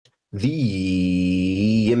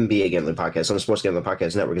The NBA Gambling Podcast on the Sports Gambling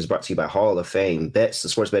Podcast Network is brought to you by Hall of Fame Bets, the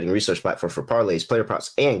sports betting research platform for parlays, player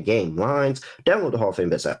props, and game lines. Download the Hall of Fame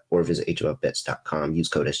Bets app or visit HOFBets.com. Use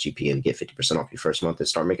code SGPN to get 50% off your first month and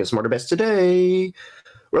start making smarter bets today.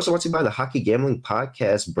 We're also brought to you by the Hockey Gambling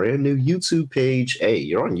Podcast brand new YouTube page. Hey,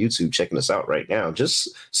 you're on YouTube checking us out right now. Just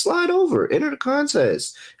slide over, enter the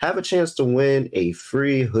contest, have a chance to win a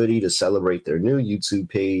free hoodie to celebrate their new YouTube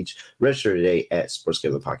page. Register today at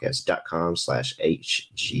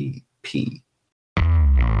sportsgamblingpodcast.com/HGP.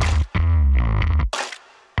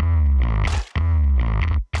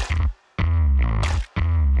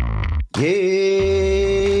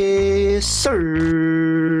 Yes, sir.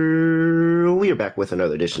 We are back with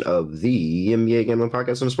another edition of the NBA Gambling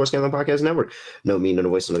Podcast on the Sports Gambling Podcast Network. No me, no the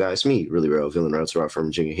voice of the guy. It's me, really real villain Routes Rob from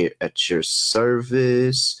Virginia here at your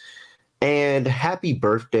service. And happy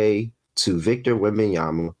birthday to Victor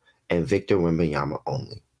Wembanyama and Victor Wembanyama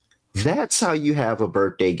only. That's how you have a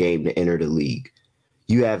birthday game to enter the league.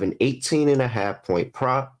 You have an 18.5 point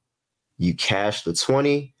prop. You cash the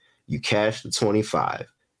 20. You cash the 25.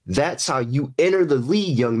 That's how you enter the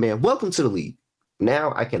league, young man. Welcome to the league.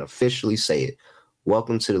 Now I can officially say it.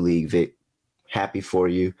 Welcome to the league, Vic. Happy for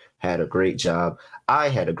you. Had a great job. I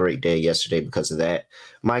had a great day yesterday because of that.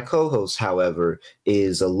 My co-host, however,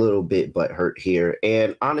 is a little bit butthurt here.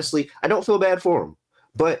 And honestly, I don't feel bad for him.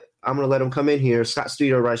 But I'm going to let him come in here. Scott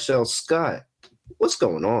Studio Rochelle. Scott, what's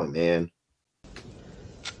going on, man?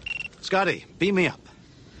 Scotty, beam me up.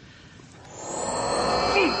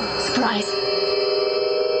 Surprise.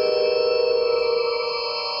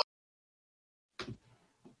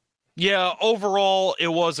 Yeah, overall, it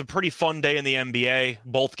was a pretty fun day in the NBA.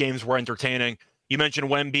 Both games were entertaining. You mentioned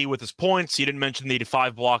Wemby with his points. You didn't mention the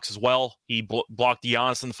 5 blocks as well. He blocked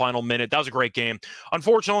Giannis in the final minute. That was a great game.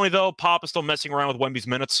 Unfortunately, though, Pop is still messing around with Wemby's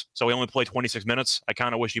minutes, so he only played 26 minutes. I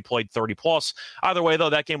kind of wish he played 30-plus. Either way, though,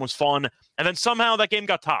 that game was fun. And then somehow that game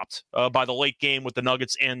got topped by the late game with the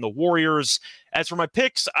Nuggets and the Warriors. As for my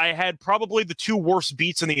picks, I had probably the 2 worst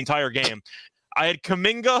beats in the entire game. I had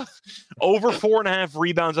Kuminga over 4.5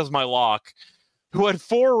 rebounds as my lock, who had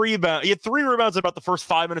 4 rebounds. He had 3 rebounds in about the first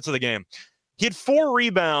 5 minutes of the game. He had 4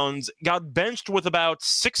 rebounds, got benched with about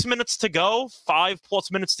 6 minutes to go,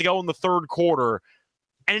 5+ minutes to go in the third quarter,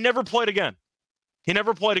 and he never played again. He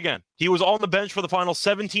was on the bench for the final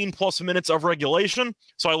 17+ minutes of regulation,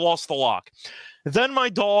 so I lost the lock. Then my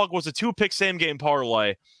dog was a 2-pick same-game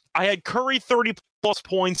parlay. I had Curry 30+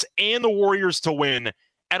 points and the Warriors to win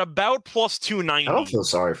at about plus 290. I don't feel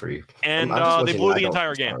sorry for you. And they blew the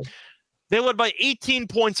entire game. They led by 18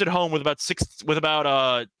 points at home with about 6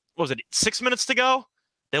 minutes to go?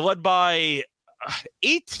 They led by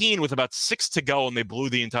 18 with about 6 to go, and they blew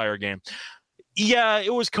the entire game. Yeah,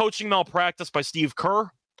 it was coaching malpractice by Steve Kerr.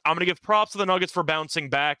 I'm going to give props to the Nuggets for bouncing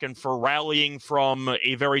back and for rallying from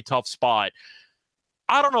a very tough spot.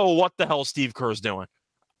 I don't know what the hell Steve Kerr's doing.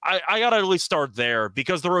 I got to at least start there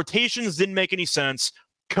because the rotations didn't make any sense.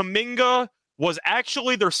 Kuminga was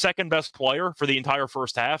actually their second best player for the entire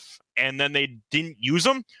first half, and then they didn't use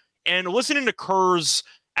him. And listening to Kerr's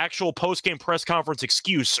actual post-game press conference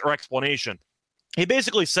excuse or explanation, he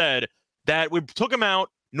basically said that we took him out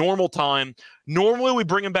normal time. Normally, we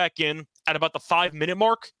bring him back in at about the 5-minute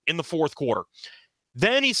mark in the fourth quarter.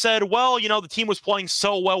 Then he said, well, the team was playing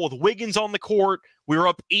so well with Wiggins on the court. We were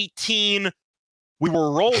up 18. We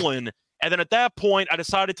were rolling. And then at that point, I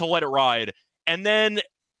decided to let it ride. And then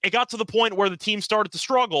it got to the point where the team started to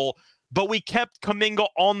struggle, but we kept Kuminga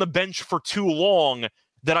on the bench for too long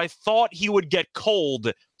that I thought he would get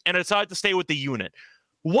cold, and I decided to stay with the unit.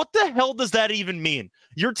 What the hell does that even mean?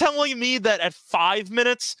 You're telling me that at 5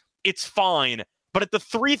 minutes, it's fine, but at the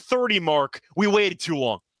 3:30 mark, we waited too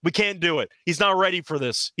long. We can't do it. He's not ready for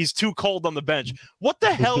this. He's too cold on the bench. What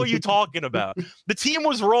the hell are you talking about? The team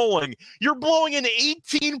was rolling. You're blowing an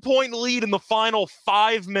 18-point lead in the final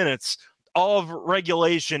 5 minutes of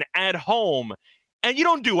regulation at home, and you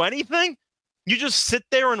don't do anything? You just sit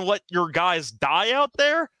there and let your guys die out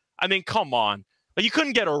there? I mean, come on. You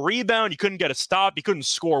couldn't get a rebound. You couldn't get a stop. You couldn't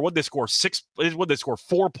score. What'd they score?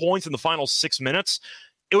 4 points in the final 6 minutes?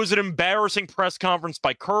 It was an embarrassing press conference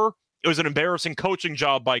by Kerr. It was an embarrassing coaching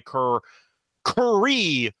job by Kerr.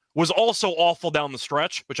 Curry was also awful down the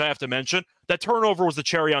stretch, which I have to mention. That turnover was the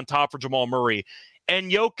cherry on top for Jamal Murray.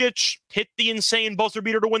 And Jokic hit the insane buzzer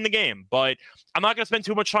beater to win the game. But I'm not going to spend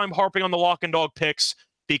too much time harping on the lock and dog picks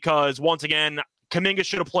because, once again, Kuminga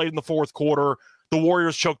should have played in the fourth quarter. The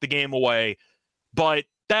Warriors choked the game away. But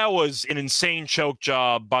that was an insane choke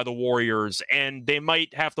job by the Warriors, and they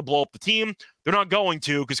might have to blow up the team. They're not going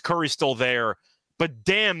to because Curry's still there. But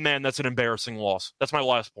damn, man, that's an embarrassing loss. That's my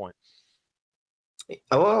last point.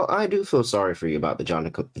 Well, I do feel sorry for you about the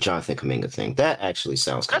Jonathan Kuminga thing. That actually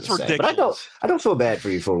sounds kind That's of sad. ridiculous. But I don't feel bad for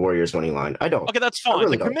you for Warriors money line. I don't. Okay, that's fine.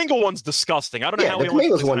 Really the don't. Kuminga one's disgusting. I don't know how the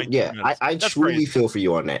Kuminga's one. Yeah, I truly crazy. feel for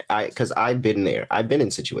you on that. Because I've been there. I've been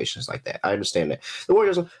in situations like that. I understand that. The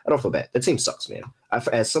Warriors one, I don't feel bad. The team sucks, man.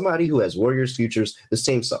 As somebody who has Warriors futures, this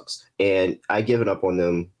team sucks, and I given up on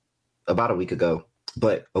them about a week ago.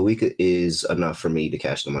 But a week is enough for me to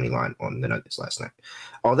cash the money line on the Nuggets last night.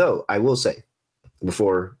 Although I will say,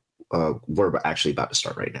 before we're actually about to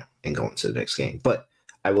start right now and go into the next game, but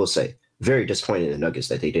I will say, very disappointed in the Nuggets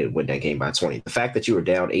that they didn't win that game by 20. The fact that you were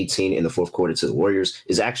down 18 in the fourth quarter to the Warriors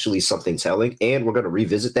is actually something telling, and we're going to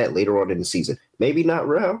revisit that later on in the season. Maybe not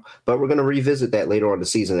real, but we're going to revisit that later on in the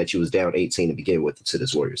season that you was down 18 to begin with to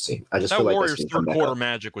this Warriors team. I just feel like Warriors third quarter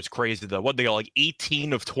magic was crazy though. What they got, like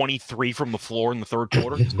 18 of 23 from the floor in the third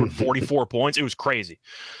quarter, scored 44 points. It was crazy.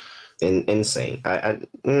 Insane.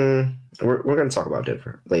 We're going to talk about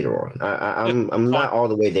Denver later on. I'm not all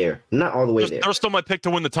the way there. Not all the way there. They're still my pick to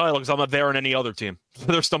win the title because I'm not there in any other team.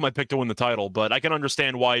 They're still my pick to win the title, but I can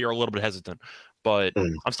understand why you're a little bit hesitant. But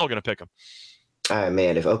I'm still going to pick them.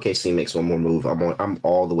 Man, if OKC makes one more move, I'm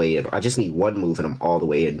all the way in. I just need one move and I'm all the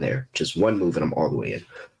way in there. Just one move and I'm all the way in.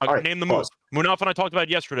 All right, name the move. Munaf and I talked about it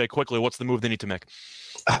yesterday. Quickly, what's the move they need to make?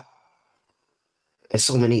 It's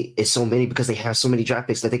so many because they have so many draft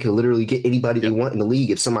picks that they can literally get anybody they want in the league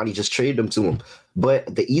if somebody just traded them to them.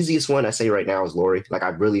 But the easiest one I say right now is Lauri. Like I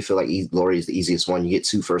really feel like Lauri is the easiest one. You get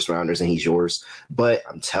 2 first rounders and he's yours. But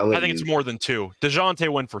I'm telling you, I think it's more than 2. DeJounte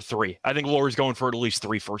went for 3. I think Lauri's going for at least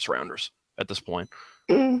 3 first rounders at this point.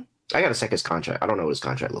 I gotta check his contract. I don't know what his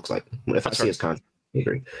contract looks like. If I see his contract, I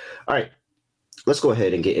agree. All right. Let's go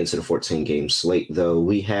ahead and get into the 14-game slate, though.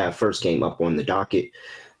 We have first game up on the docket.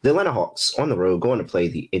 The Atlanta Hawks on the road going to play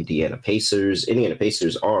the Indiana Pacers. Indiana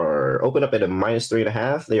Pacers are open up at a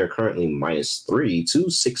 -3.5. They are currently -3.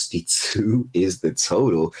 262 is the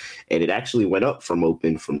total. And it actually went up from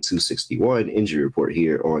open from 261. Injury report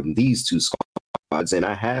here on these two squads. And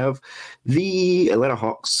I have the Atlanta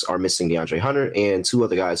Hawks are missing DeAndre Hunter and 2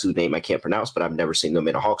 other guys whose name I can't pronounce, but I've never seen them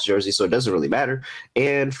in a Hawks jersey, so it doesn't really matter.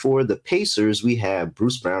 And for the Pacers, we have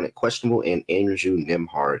Bruce Brown at questionable and Andrew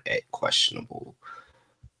Nembhard at questionable.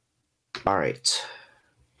 All right.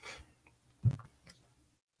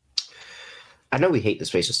 I know we hate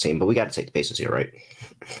this Pacers team, but we got to take the Pacers here, right?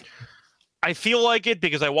 I feel like it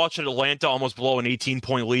because I watched Atlanta almost blow an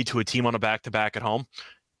 18-point lead to a team on a back-to-back at home.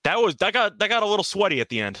 That got a little sweaty at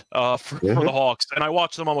the end for the Hawks, and I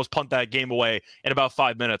watched them almost punt that game away in about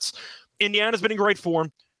 5 minutes. Indiana's been in great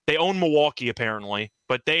form. They own Milwaukee apparently,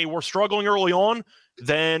 but they were struggling early on.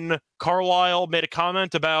 Then Carlisle made a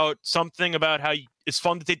comment about something about how it's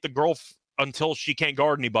fun to take the girl until she can't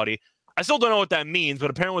guard anybody. I still don't know what that means, but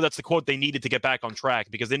apparently that's the quote they needed to get back on track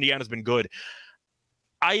because Indiana's been good.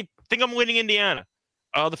 I think I'm leaning Indiana.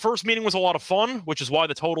 The first meeting was a lot of fun, which is why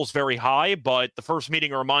the total's very high, but the first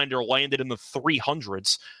meeting, a reminder, landed in the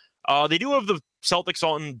 300s. They do have the Celtics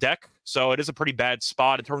on deck, so it is a pretty bad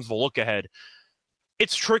spot in terms of a look ahead.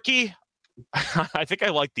 It's tricky. I think I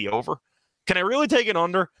like the over. Can I really take it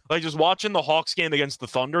under? Like just watching the Hawks game against the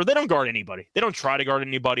Thunder, they don't guard anybody. They don't try to guard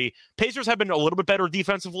anybody. Pacers have been a little bit better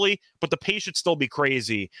defensively, but the pace should still be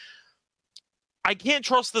crazy. I can't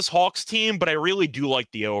trust this Hawks team, but I really do like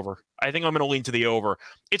the over. I think I'm going to lean to the over.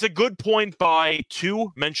 It's a good point by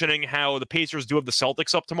 2 mentioning how the Pacers do have the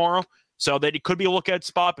Celtics up tomorrow, so that it could be a look-ahead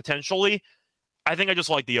spot potentially. I think I just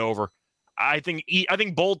like the over. I think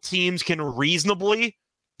both teams can reasonably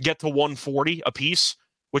get to 140 apiece,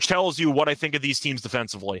 which tells you what I think of these teams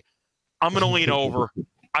defensively. I'm going to lean over.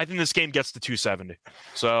 I think this game gets to 270.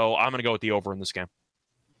 So I'm going to go with the over in this game.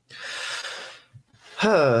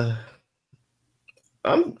 I'm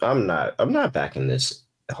not backing this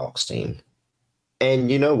Hawks team. And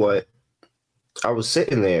you know what? I was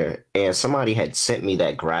sitting there and somebody had sent me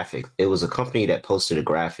that graphic. It was a company that posted a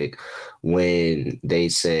graphic when they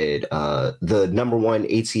said the number 1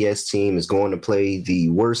 ATS team is going to play the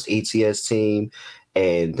worst ATS team,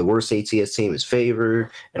 and the worst ATS team is favored.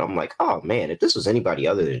 And I'm like, oh man, if this was anybody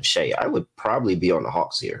other than Shea, I would probably be on the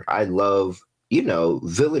Hawks here. I love,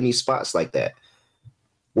 villainy spots like that.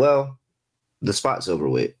 Well, the spot's over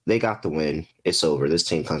with. They got the win. It's over. This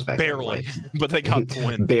team comes back. Barely, but they got the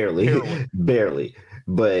win. Barely.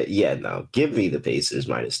 But yeah, no, give me the Pacers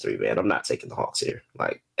 -3, man. I'm not taking the Hawks here.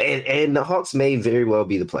 And the Hawks may very well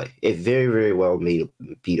be the play. It very, very well may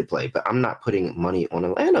be the play, but I'm not putting money on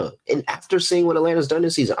Atlanta. And after seeing what Atlanta's done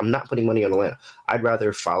this season, I'm not putting money on Atlanta. I'd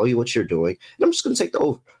rather follow you what you're doing, and I'm just going to take the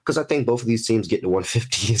over because I think both of these teams get to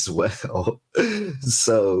 150 as well.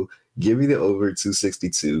 So Give me the over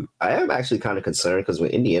 262. I am actually kind of concerned because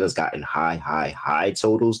when Indiana's gotten high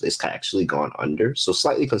totals, it's actually gone under. So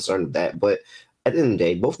slightly concerned with that. But at the end of the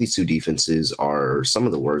day, both these two defenses are some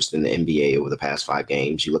of the worst in the NBA over the past 5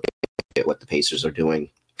 games. You look at what the Pacers are doing,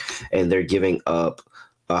 and they're giving up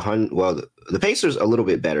the Pacers a little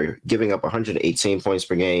bit better, giving up 118 points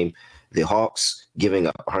per game. The Hawks giving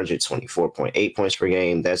up 124.8 points per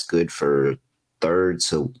game. That's good for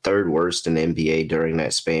third worst in the NBA during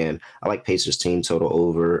that span. I like Pacers team total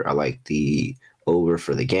over. I like the over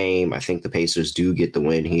for the game. I think the Pacers do get the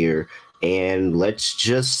win here. And let's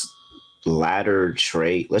just ladder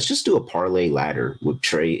Trae. Let's just do a parlay ladder with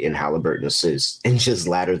Trae and Halliburton assists and just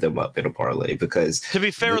ladder them up in a parlay because to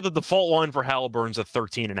be fair, the default line for Halliburton's at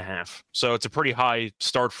 13.5. So it's a pretty high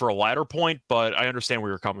start for a ladder point, but I understand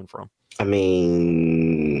where you're coming from. I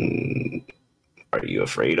mean, are you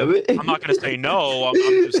afraid of it? I'm not going to say no. I'm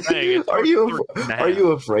just saying. Are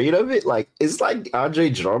you afraid of it? Like, it's like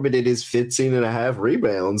Andre Drummond in his 15.5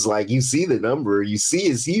 rebounds. Like, you see the number, you see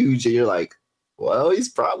it's huge, and you're like, well, he's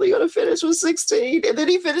probably going to finish with 16, and then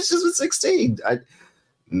he finishes with 16. I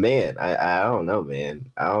don't know,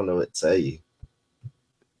 man. I don't know what to tell you.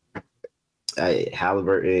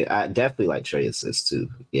 Halliburton, I definitely like Trae assists too.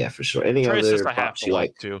 Yeah, for sure. Any Trae other props you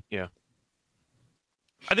like too? Yeah,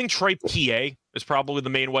 I think Trae PA is probably the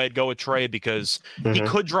main way I'd go with Trae because he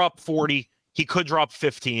could drop 40, he could drop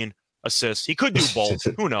 15 assists, he could do both.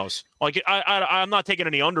 Who knows? Like, I'm not taking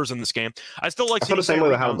any unders in this game. I still like. I feel the same way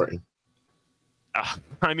with Halliburton.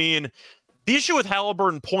 I mean, the issue with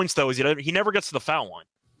Halliburton points though is he never gets to the foul line,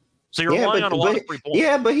 so you're relying on a lot of free points.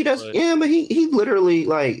 Yeah, but he does. Yeah, but he literally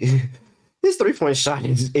like his 3-point shot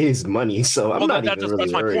is money. So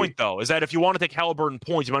that's my point though, is that if you want to take Halliburton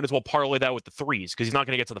points, you might as well parlay that with the threes because he's not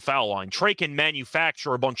going to get to the foul line. Trae can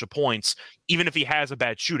manufacture a bunch of points even if he has a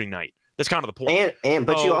bad shooting night. That's kind of the point.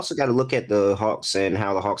 But you also got to look at the Hawks and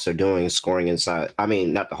how the Hawks are doing scoring inside. I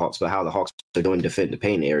mean, not the Hawks, but how the Hawks are doing defend the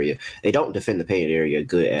paint area. They don't defend the paint area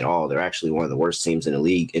good at all. They're actually one of the worst teams in the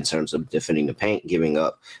league in terms of defending the paint, giving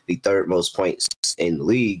up the 3rd most points in the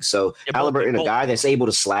league. So Halliburton, a guy that's able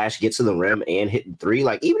to slash, get to the rim, and hit 3,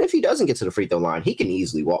 like even if he doesn't get to the free throw line, he can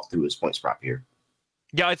easily walk through his points prop here.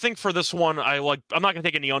 Yeah, I think for this one, I'm not going to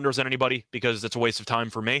take any unders on anybody because it's a waste of time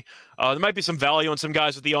for me. There might be some value on some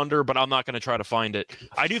guys with the under, but I'm not going to try to find it.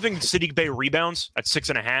 I do think Saddiq Bey rebounds at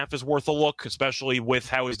 6.5 is worth a look, especially with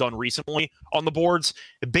how he's done recently on the boards.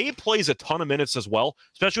 Bey plays a ton of minutes as well,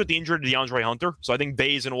 especially with the injury to DeAndre Hunter. So I think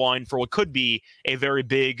Bey's in line for what could be a very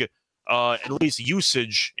big at least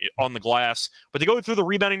usage on the glass. But to go through the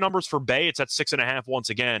rebounding numbers for Bey, it's at 6.5 once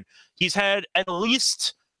again. He's had at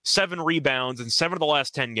least 7 rebounds in 7 of the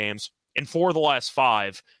last 10 games, in 4 of the last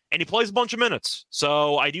 5, and he plays a bunch of minutes.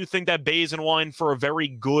 So I do think that Bey's in line for a very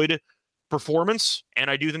good performance, and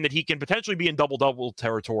I do think that he can potentially be in double-double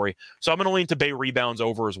territory. So I'm going to lean to Bey rebounds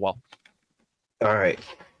over as well. All right.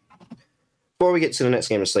 Before we get to the next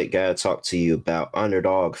game of slate, gotta talk to you about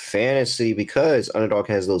Underdog Fantasy because Underdog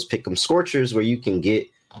has those pick'em scorchers where you can get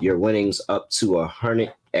your winnings up to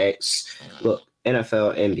 100x. Look,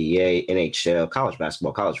 NFL, NBA, NHL, college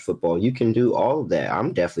basketball, college football. You can do all of that.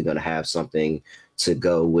 I'm definitely going to have something to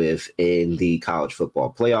go with in the college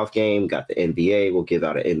football playoff game. Got the NBA. We'll give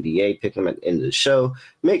out an NBA pick 'em at the end of the show.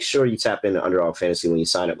 Make sure you tap into Underdog Fantasy when you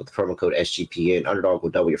sign up with the promo code SGPN. Underdog will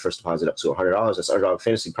double your first deposit up to $100. That's Underdog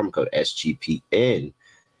Fantasy, promo code SGPN.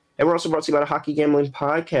 And we're also brought to you by the Hockey Gambling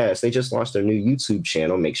Podcast. They just launched their new YouTube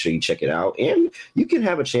channel. Make sure you check it out. And you can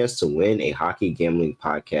have a chance to win a Hockey Gambling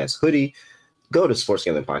Podcast hoodie. Go to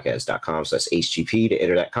sportsgamblingpodcast.com/HGP to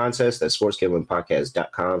enter that contest. That's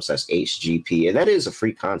sportsgamblingpodcast.com/HGP. And that is a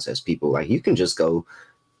free contest, people. Like, you can just go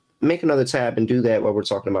make another tab and do that while we're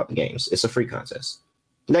talking about the games. It's a free contest.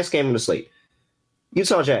 Next game on the slate.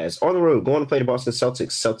 Utah Jazz on the road going to play the Boston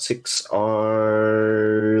Celtics. Celtics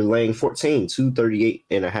are laying 14.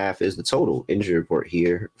 238.5 is the total. Injury report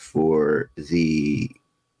here for the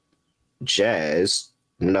Jazz.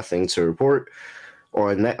 Nothing to report.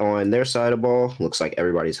 On their side of the ball, looks like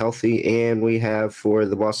everybody's healthy. And we have for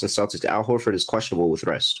the Boston Celtics, Al Horford is questionable with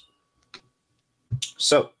rest.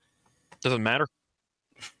 So. Doesn't matter?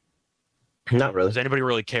 Not really. Does anybody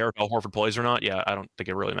really care if Al Horford plays or not? Yeah, I don't think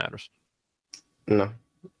it really matters. No.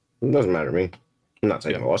 It doesn't matter to me. I'm not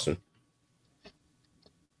taking Boston.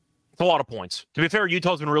 It's a lot of points. To be fair,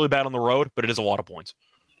 Utah's been really bad on the road, but it is a lot of points.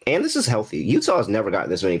 And this is healthy. Utah has never gotten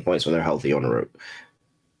this many points when they're healthy on the road.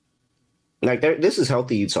 Like, this is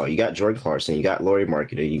healthy Utah. You got Jordan Clarkson. You got Lauri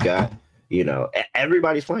Markkanen. You got,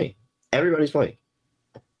 everybody's playing. Everybody's playing.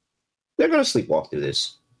 They're going to sleepwalk through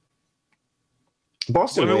this.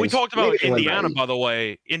 Boston. I mean, we talked about Indiana, by the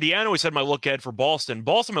way. Indiana, we said my look ahead for Boston.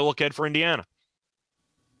 Boston, my look ahead for Indiana.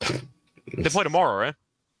 They play tomorrow, right?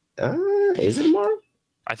 Is it tomorrow?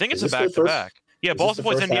 I think it's a back-to-back. Yeah, Boston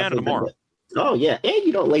plays Indiana tomorrow. Oh, yeah. And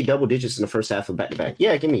you don't lay double digits in the first half of back-to-back.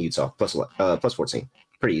 Yeah, give me Utah. Plus 14.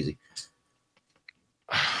 Pretty easy.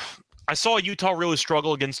 I saw Utah really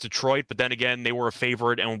struggle against Detroit, but then again, they were a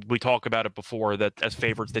favorite, and we talked about it before that as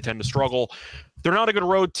favorites, they tend to struggle. They're not a good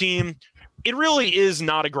road team. It really is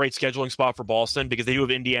not a great scheduling spot for Boston because they do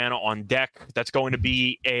have Indiana on deck. That's going to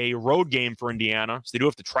be a road game for Indiana, so they do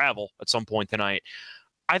have to travel at some point tonight.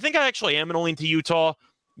 I think I actually am going to lean to Utah.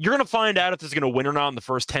 You're going to find out if this is going to win or not in the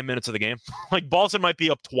first 10 minutes of the game. Like, Boston might be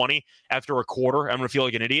up 20 after a quarter. I'm going to feel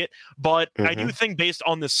like an idiot. But I do think based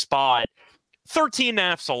on this spot,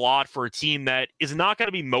 13.5 is a lot for a team that is not going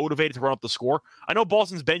to be motivated to run up the score. I know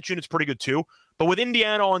Boston's bench unit's pretty good too, but with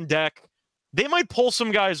Indiana on deck, they might pull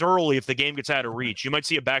some guys early if the game gets out of reach. You might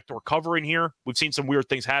see a backdoor cover in here. We've seen some weird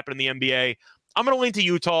things happen in the NBA. I'm going to lean to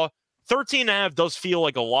Utah. 13.5 does feel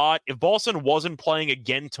like a lot. If Boston wasn't playing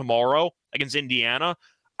again tomorrow against Indiana,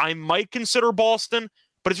 I might consider Boston,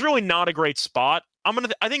 but it's really not a great spot.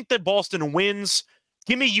 I think that Boston wins.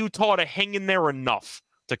 Give me Utah to hang in there enough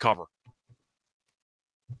to cover.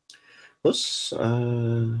 Let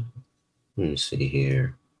me see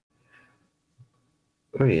here.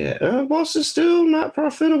 Oh, yeah. Boston's still not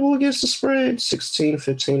profitable against the spread. 16,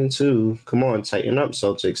 15, and 2. Come on, tighten up,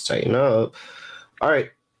 Celtics. Tighten up. All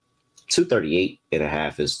right.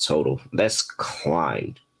 238.5 is total. That's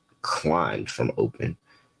climbed from open.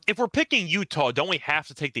 If we're picking Utah, don't we have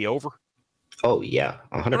to take the over? Oh, yeah.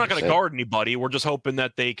 100%. We're not going to guard anybody. We're just hoping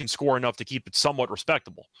that they can score enough to keep it somewhat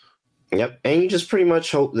respectable. Yep. And you just pretty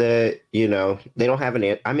much hope that, they don't have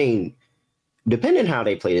an – I mean, depending how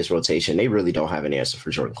they play this rotation, they really don't have an answer for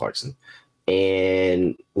Jordan Clarkson.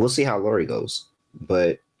 And we'll see how Laurie goes.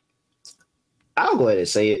 But I'll go ahead and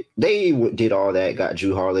say it. They did all that, got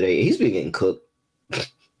Jrue Holiday. He's been getting cooked.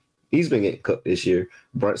 He's been getting cooked this year.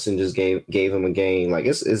 Brunson just gave him a game. Like,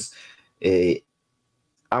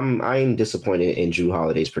 I'm disappointed in Jrue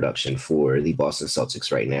Holiday's production for the Boston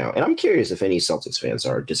Celtics right now. And I'm curious if any Celtics fans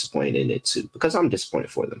are disappointed in it too, because I'm disappointed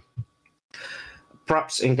for them.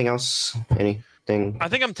 Props, anything else? Anything? I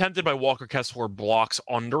think I'm tempted by Walker Kessler blocks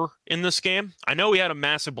under in this game. I know he had a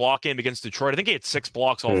massive block game against Detroit. I think he had 6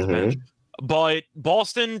 blocks off the bench. But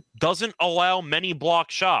Boston doesn't allow many block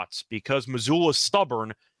shots because Mazzulla's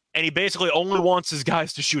stubborn, and he basically only wants his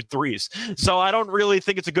guys to shoot threes. So I don't really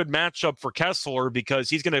think it's a good matchup for Kessler because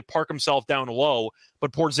he's going to park himself down low.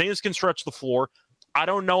 But Porzingis can stretch the floor. I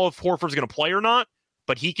don't know if Horford's going to play or not,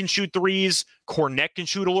 but he can shoot threes. Kornet can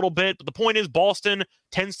shoot a little bit. But the point is Boston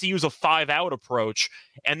tends to use a 5-out approach,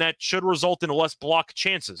 and that should result in less block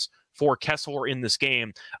chances for Kessler in this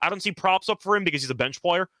game. I don't see props up for him because he's a bench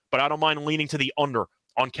player, but I don't mind leaning to the under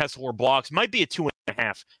on Kessler blocks. Might be a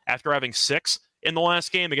 2.5 after having 6 in the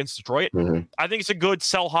last game against Detroit. I think it's a good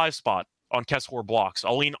sell high spot on Kessler blocks.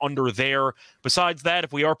 I'll lean under there. Besides that,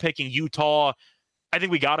 if we are picking Utah, I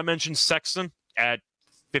think we got to mention Sexton at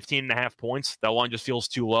 15.5 points. That line just feels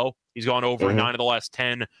too low. He's gone over in 9 of the last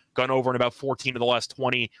 10, gone over in about 14 of the last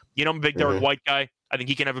 20. I'm a big Derek White guy. I think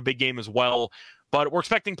he can have a big game as well. But we're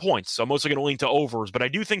expecting points, so I'm mostly going to lean to overs. But I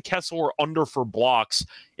do think Kessler under for blocks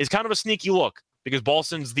is kind of a sneaky look because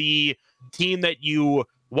Boston's the team that you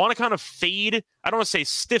want to kind of fade. I don't want to say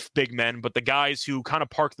stiff big men, but the guys who kind of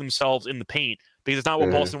park themselves in the paint because it's not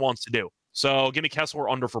what Boston wants to do. So give me Kessler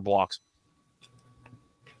under for blocks.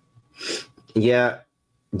 Yeah,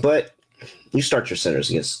 but you start your centers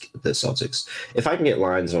against the Celtics. If I can get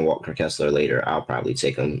lines on Walker Kessler later, I'll probably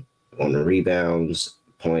take him on the rebounds,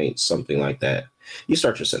 points, something like that. You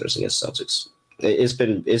start your centers against Celtics. It's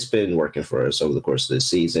been working for us over the course of this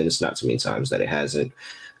season. It's not too many times that it hasn't.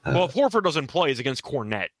 Well, if Horford doesn't play, he's against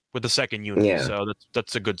Kornet with the second unit, so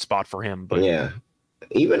that's a good spot for him. But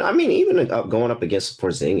even going up against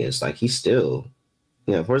Porzingis, like he's still,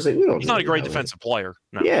 Porzingis. He's not a great defensive player.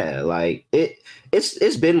 No. Yeah, like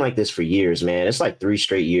it's been like this for years, man. It's like 3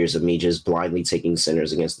 straight years of me just blindly taking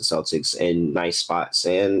centers against the Celtics in nice spots,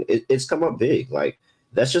 and it's come up big. Like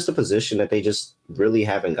that's just a position that they just really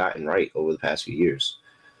haven't gotten right over the past few years.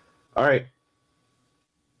 All right.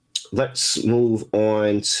 Let's move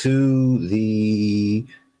on to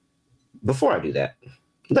before I do that,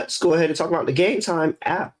 let's go ahead and talk about the Game Time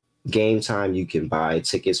app. Game Time, you can buy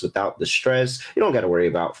tickets without the stress. You don't got to worry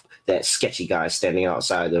about that sketchy guy standing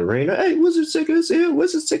outside the arena. Hey, Wizards tickets here.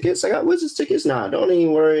 Wizards tickets. I got Wizards tickets. Nah, don't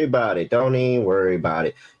even worry about it. Don't even worry about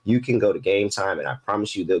it. You can go to Game Time, and I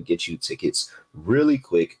promise you they'll get you tickets really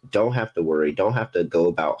quick. Don't have to worry. Don't have to go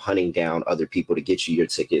about hunting down other people to get you your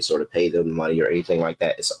tickets or to pay them money or anything like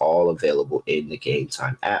that. It's all available in the Game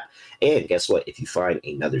Time app. And guess what? If you find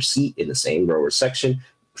another seat in the same row or section,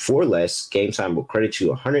 for less, Game Time will credit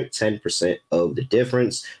you 110% of the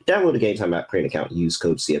difference. Download the Game Time app, create an account, use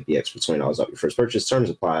code CFBX for $20 off your first purchase. Terms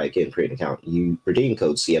apply. Again, create an account, you redeem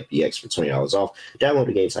code CFBX for $20 off. Download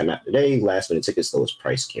the Game Time app today. Last minute tickets, lowest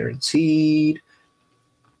price guaranteed.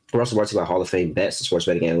 We're also brought to you by Hall of Fame Bets, the sports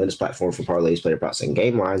betting analytics platform for parlays, player props, and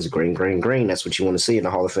game lines. Green. That's what you want to see in the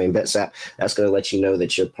Hall of Fame Bets app. That's going to let you know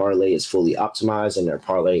that your parlay is fully optimized, and their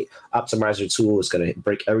parlay optimizer tool is going to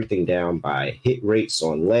break everything down by hit rates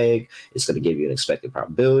on leg. It's going to give you an expected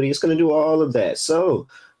probability. It's going to do all of that. So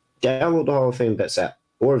download the Hall of Fame Bets app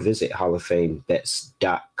or visit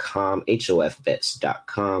halloffamebets.com,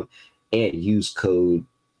 HOFbets.com, and use code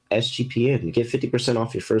SGPN to get 50%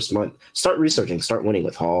 off your first month. Start researching, start winning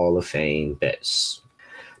with Hall of Fame Bets.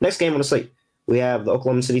 Next game on the slate, we have the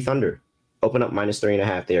Oklahoma City Thunder. Open up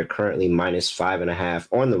 -3.5. They are currently -5.5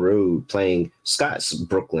 on the road playing Scott's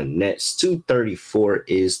Brooklyn Nets. 234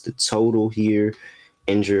 is the total here.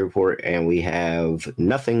 Injury report, and we have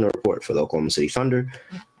nothing to report for the Oklahoma City Thunder.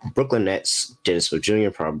 Brooklyn Nets, Dennis Smith Jr.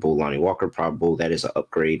 probable, Lonnie Walker probable. That is an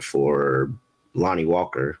upgrade for Lonnie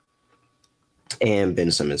Walker. And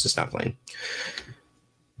Ben Simmons is not playing.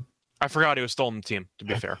 I forgot he was still on the team, to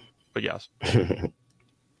be fair. But yes.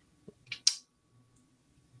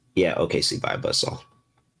 Yeah, OKC by Buzzsaw.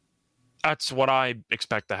 That's what I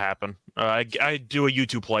expect to happen. I do a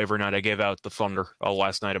YouTube play every night. I gave out the Thunder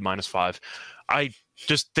last night at -5. I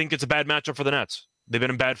just think it's a bad matchup for the Nets. They've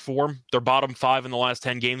been in bad form. They're bottom 5 in the last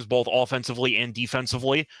 10 games, both offensively and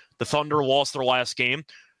defensively. The Thunder lost their last game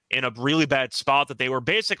in a really bad spot that they were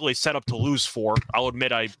basically set up to lose for. I'll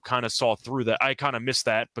admit I kind of saw through that. I kind of missed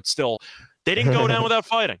that, but still, they didn't go down without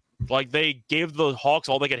fighting. Like, they gave the Hawks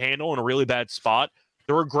all they could handle in a really bad spot.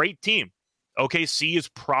 They're a great team. OKC is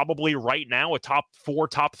probably right now a top 4,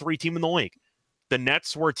 top 3 team in the league. The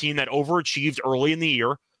Nets were a team that overachieved early in the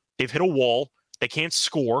year. They've hit a wall. They can't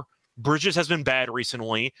score. Bridges has been bad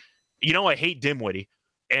recently. You know, I hate Dinwiddie.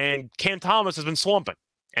 And Cam Thomas has been slumping.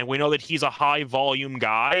 And we know that he's a high-volume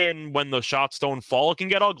guy, and when the shots don't fall, it can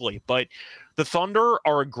get ugly. But the Thunder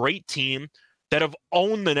are a great team that have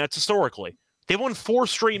owned the Nets historically. They won 4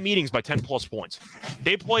 straight meetings by 10-plus points.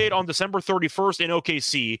 They played on December 31st in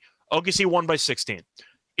OKC. OKC won by 16.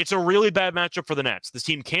 It's a really bad matchup for the Nets. This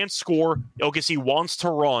team can't score. OKC wants to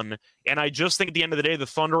run. And I just think at the end of the day, the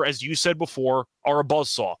Thunder, as you said before, are a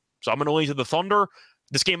buzzsaw. So I'm going to lean to the Thunder.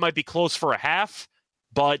 This game might be close for a half,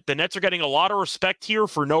 but the Nets are getting a lot of respect here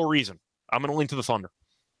for no reason. I'm going to lean to the Thunder.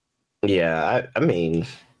 Yeah, I mean,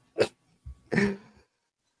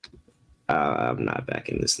 I'm not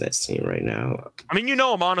backing this Nets team right now. I mean, you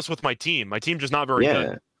know I'm honest with my team. My team's just not very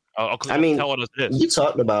good. I'll tell it as it is. You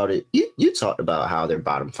talked about it. You talked about how they're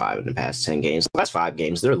bottom 5 in the past 10 games. The last 5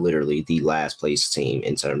 games, they're literally the last place team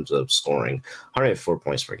in terms of scoring. 104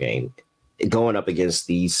 points per game. Going up against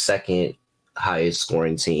the second highest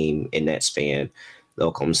scoring team in that span, the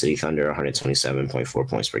Oklahoma City Thunder, 127.4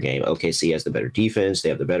 points per game. OKC has the better defense. They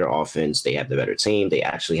have the better offense. They have the better team. They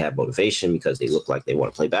actually have motivation because they look like they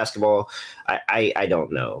want to play basketball. I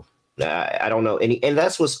don't know. I don't know any, and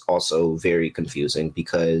that's what's also very confusing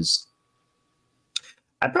because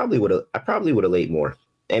I probably would have laid more.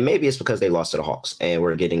 And maybe it's because they lost to the Hawks and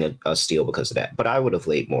we're getting a steal because of that. But I would have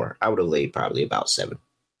laid more. I would have laid probably about 7.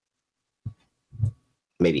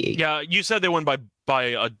 Maybe 8. Yeah, you said they win by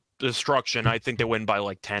a destruction. I think they win by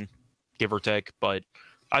like 10, give or take. But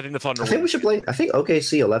I think the Thunder. I think we should play. I think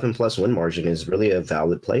OKC 11+ win margin is really a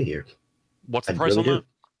valid play here. What's the price on that?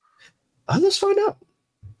 Let's find out.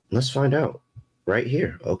 Let's find out right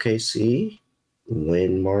here. OKC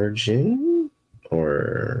win margin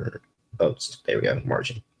there we go.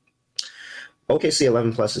 Margin. OKC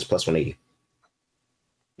 11+ is +180.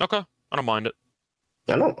 Okay, I don't mind it.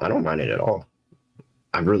 I don't mind it at all.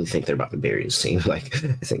 I really think they're about to bury this team. I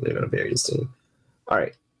think they're going to bury this team. All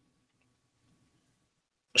right.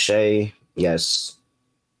 Shea, yes.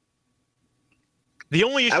 The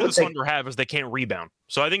only issue the Thunder have is they can't rebound.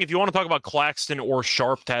 So I think if you want to talk about Claxton or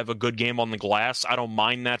Sharp to have a good game on the glass, I don't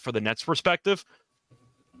mind that for the Nets' perspective.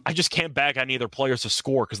 I just can't back any of their players to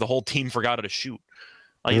score because the whole team forgot how to shoot.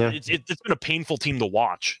 It's been a painful team to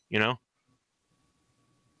watch, you know?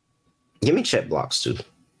 Give me Chet blocks, too.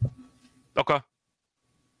 Okay.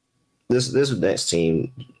 this next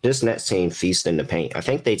team feast in the paint. I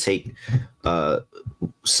think they take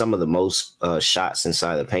some of the most shots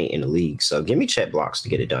inside the paint in the league. So give me Chet blocks to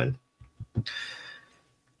get it done.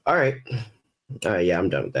 All right. Yeah, I'm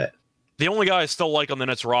done with that. The only guy I still like on the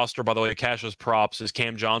Nets roster, by the way, Cash's props, is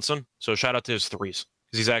Cam Johnson. So shout out to his threes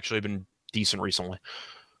because he's actually been decent recently.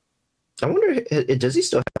 I wonder, does he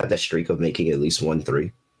still have that streak of making at least 1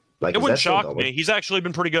 3? Like, it wouldn't shock me. He's actually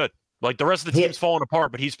been pretty good. Like the rest of the team's falling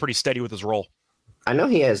apart, but he's pretty steady with his role. I know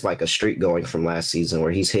he has like a streak going from last season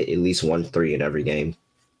where he's hit at least 1 3 in every game.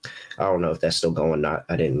 I don't know if that's still going. I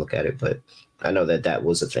didn't look at it, but I know that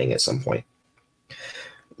was a thing at some point.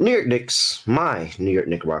 New York Knicks, my New York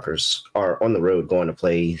Knickerbockers, are on the road going to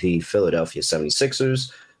play the Philadelphia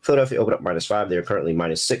 76ers. Philadelphia opened up -5. They're currently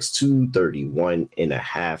 -6.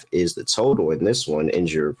 231.5 is the total in this one.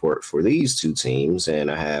 Injury report for these two teams. And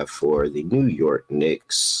I have for the New York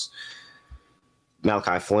Knicks,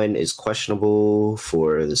 Malachi Flynn is questionable.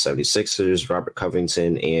 For the 76ers, Robert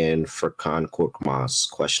Covington and Furkan Korkmaz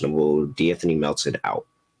questionable. D'Anthony Melton out.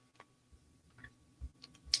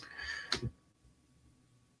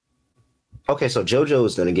 Okay, so JoJo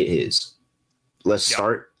is going to get his. Let's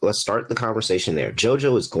start the conversation there.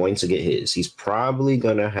 JoJo is going to get his. He's probably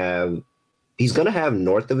going to have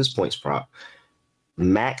north of his points prop,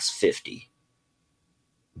 max 50.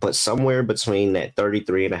 But somewhere between that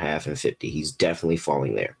 33.5 and 50, he's definitely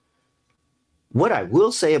falling there. What I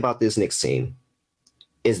will say about this Knicks team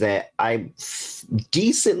is that I'm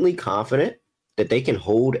decently confident that they can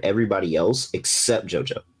hold everybody else except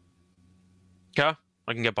JoJo. Yeah,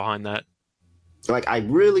 I can get behind that. Like, I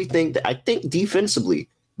really think defensively,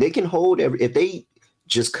 they can hold if they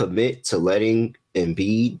just commit to letting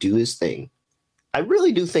Embiid do his thing. I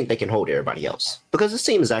really do think they can hold everybody else because this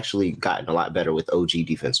team has actually gotten a lot better with OG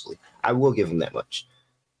defensively. I will give him that much.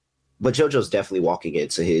 But JoJo's definitely walking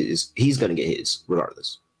into his. He's going to get his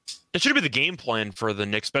regardless. It should be the game plan for the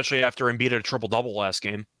Knicks, especially after Embiid had a triple-double last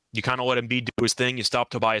game. You kind of let Embiid do his thing. You stop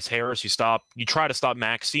Tobias Harris. You try to stop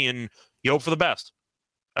Maxey, and you hope for the best.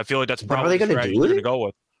 I feel like that's probably the strategy they're going to go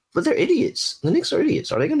with. But they're idiots. The Knicks are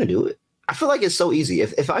idiots. Are they going to do it? I feel like it's so easy.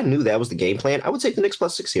 If I knew that was the game plan, I would take the Knicks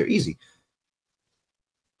 +6 here. Easy.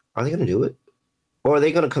 Are they going to do it? Or are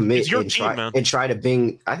they going to commit and try to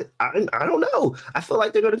bing? I don't know. I feel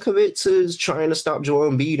like they're going to commit to trying to stop Joel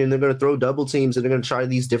Embiid, and they're going to throw double teams, and they're going to try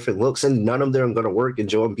these different looks, and none of them are going to work, and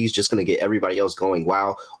Joel Embiid's just going to get everybody else going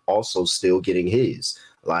while also still getting his.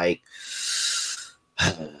 Like,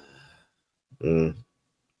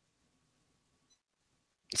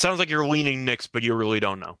 It sounds like you're leaning Knicks, but you really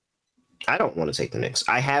don't know. I don't want to take the Knicks.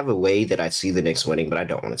 I have a way that I see the Knicks winning, but I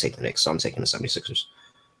don't want to take the Knicks, so I'm taking the 76ers.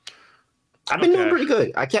 I've been doing pretty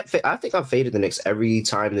good. I think I've faded the Knicks every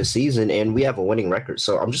time this season, and we have a winning record.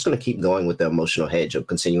 So I'm just going to keep going with the emotional hedge of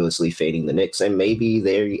continuously fading the Knicks, and maybe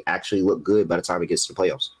they actually look good by the time it gets to the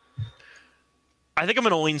playoffs. I think I'm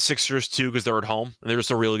going to lean Sixers too because they're at home, and they're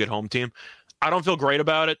just a really good home team. I don't feel great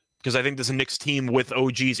about it because I think this Knicks team with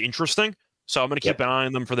OG is interesting. So I'm going to keep an eye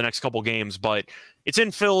on them for the next couple games, but it's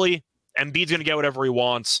in Philly. Embiid's going to get whatever he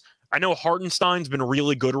wants. I know Hartenstein's been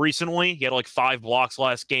really good recently. He had like 5 blocks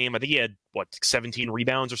last game. I think he had, 17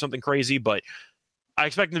 rebounds or something crazy, but I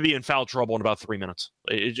expect him to be in foul trouble in about 3 minutes.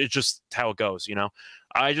 It's just how it goes, you know?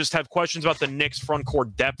 I just have questions about the Knicks front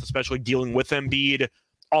court depth, especially dealing with Embiid.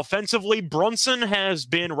 Offensively, Brunson has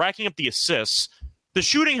been racking up the assists. The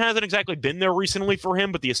shooting hasn't exactly been there recently for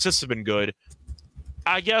him, but the assists have been good.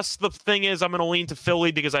 I guess the thing is I'm going to lean to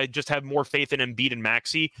Philly because I just have more faith in Embiid and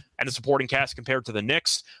Maxey and the supporting cast compared to the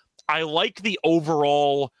Knicks. I like the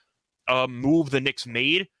overall move the Knicks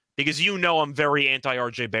made because I'm very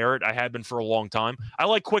anti-RJ Barrett. I have been for a long time. I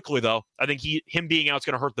like Quickly, though. I think him being out is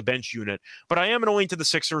going to hurt the bench unit. But I am going to lean to the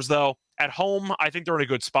Sixers, though. At home, I think they're in a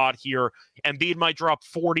good spot here. Embiid might drop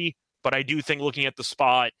 40, but I do think looking at the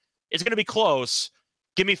spot, it's going to be close.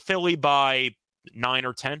 Give me Philly by 9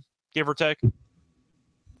 or 10, give or take.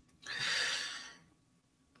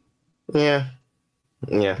 Yeah.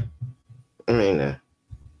 I mean,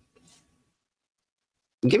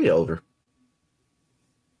 give me the over.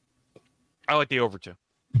 I like the over too.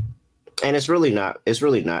 And it's really not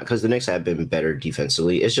because the Knicks have been better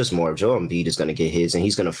defensively. It's just more of Joel Embiid is going to get his, and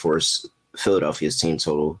he's going to force Philadelphia's team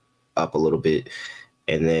total up a little bit.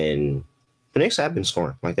 And then the Knicks have been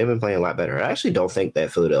scoring. Like, they've been playing a lot better. I actually don't think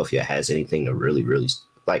that Philadelphia has anything to really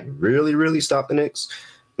stop the Knicks.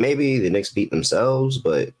 Maybe the Knicks beat themselves,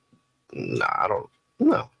 but I don't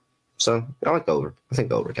know. So I like the over. I think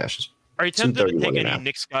the over cashes. Are you tempted to take any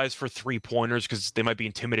Knicks guys for 3-pointers because they might be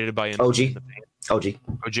intimidated by OG? Okay.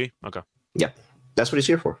 Yeah, that's what he's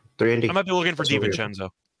here for. 3 and D. I might be looking for DiVincenzo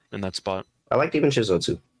in that spot. I like DiVincenzo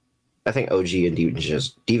too. I think OG and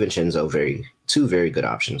DiVincenzo two very good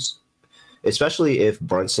options, especially if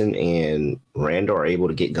Brunson and Randall are able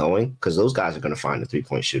to get going, because those guys are going to find a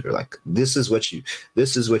 3-point shooter. Like this is what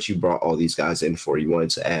you brought all these guys in for. You wanted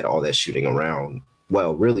to add all that shooting around.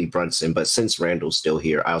 Well, really Brunson, but since Randall's still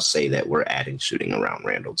here, I'll say that we're adding shooting around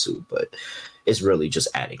Randall too. But it's really just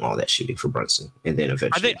adding all that shooting for Brunson, and then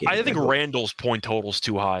eventually. I think Randall's point total's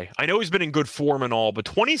too high. I know he's been in good form and all, but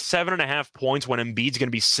 27.5 points when Embiid's going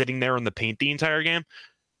to be sitting there in the paint the entire game,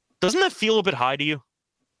 doesn't that feel a bit high to you?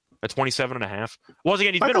 At 27.5. Once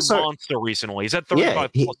again, he's been a monster recently. He's at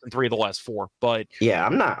 35 plus in 3 of the last 4. But yeah,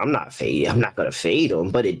 I'm not gonna fade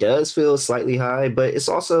him, but it does feel slightly high. But it's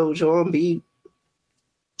also Joel Embiid.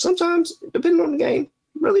 Sometimes, depending on the game,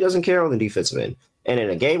 really doesn't care on the defensive end. And in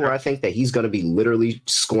a game where I think that he's going to be literally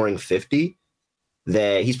scoring 50,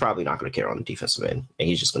 that he's probably not going to care on the defensive end, and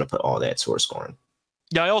he's just going to put all that towards scoring.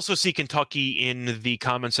 Yeah, I also see Kentucky in the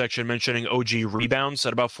comment section mentioning OG rebounds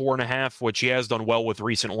at about 4.5, which he has done well with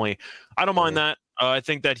recently. I don't mind that. I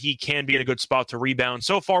think that he can be in a good spot to rebound.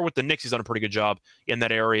 So far with the Knicks, he's done a pretty good job in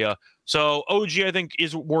that area. So OG, I think,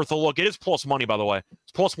 is worth a look. It is plus money, by the way.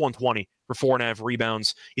 It's plus 120 for 4.5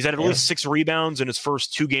 rebounds. He's had at least 6 rebounds in his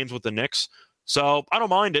first 2 games with the Knicks. So I don't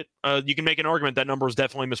mind it. You can make an argument that number is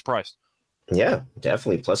definitely mispriced. Yeah,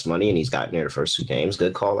 definitely plus money, and he's gotten there the first 2 games.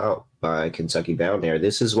 Good call out by Kentucky Bound there.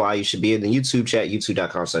 This is why you should be in the YouTube chat,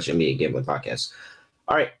 youtube.com/NBA Gambling Podcast.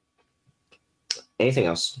 All right. Anything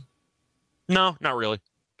else? No, not really.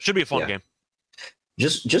 Should be a fun game.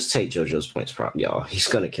 Just take JoJo's points prop, y'all. He's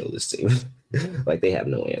going to kill this team. Like, they have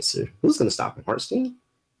no answer. Who's going to stop him? Hartenstein?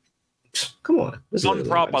 Come on. Fun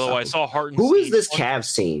prop, by the way. I saw Hartenstein. Who is this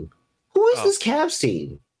Cavs team? Who is this Cavs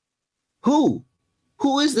team?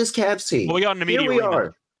 Who is this Cavs team? Well, we got an immediate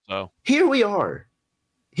rebound. Here we are.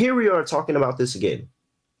 Here we are talking about this again.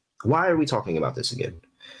 Why are we talking about this again?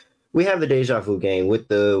 We have the deja vu game with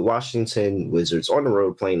the Washington Wizards on the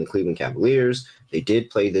road playing the Cleveland Cavaliers. They did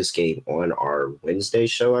play this game on our Wednesday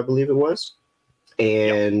show, I believe it was.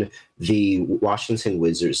 And the Washington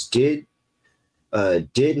Wizards did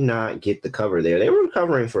not get the cover there. They were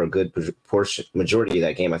recovering for a good majority of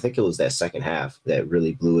that game. I think it was that second half that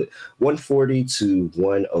really blew it. 140 to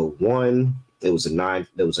 101. It was a 9.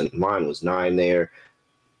 Mine was 9 there.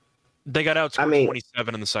 They got outscored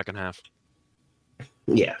 27 in the second half.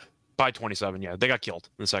 Yeah. By 27, yeah. They got killed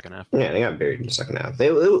in the second half. Yeah, they got buried in the second half.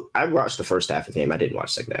 I watched the first half of the game. I didn't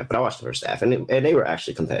watch the second half, but I watched the first half, and they were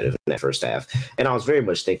actually competitive in that first half. And I was very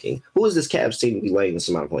much thinking, who is this Cavs team to be laying this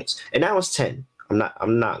amount of points? And now it's 10.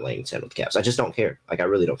 I'm not laying 10 with the Cavs. I just don't care. Like, I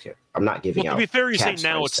really don't care. I'm not giving out. To be fair, you're saying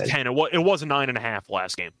now it's 10. It was a 9.5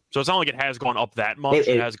 last game. So it's not like it has gone up that much.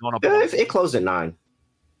 It has gone up. It closed at 9.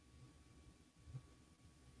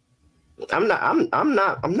 I'm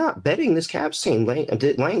not betting this Cavs team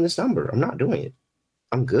laying this number. I'm not doing it.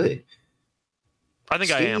 I'm good. I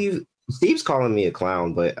think I am. Steve's calling me a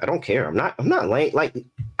clown, but I don't care. I'm not laying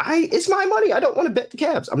it's my money. I don't want to bet the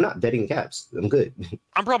Cavs. I'm not betting the Cavs. I'm good.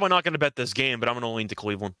 I'm probably not going to bet this game, but I'm going to lean to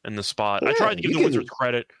Cleveland in this spot. I tried to give the Wizards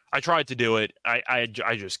credit. I tried to do it. I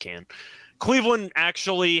just can't. Cleveland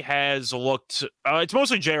actually has looked it's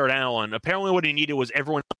mostly Jared Allen. Apparently what he needed was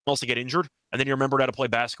everyone else to get injured, and then he remembered how to play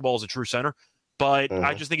basketball as a true center. But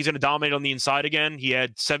I just think he's going to dominate on the inside again. He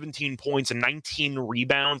had 17 points and 19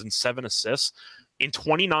 rebounds and 7 assists in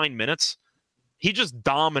 29 minutes. He just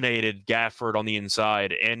dominated Gafford on the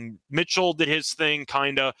inside. And Mitchell did his thing,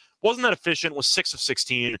 kind of. Wasn't that efficient, was 6 of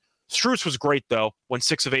 16. Strus was great, though, went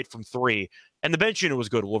 6 of 8 from 3. And the bench unit was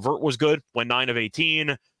good. LeVert was good, went 9 of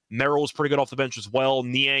 18. Merrill was pretty good off the bench as well.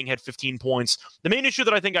 Niang had 15 points. The main issue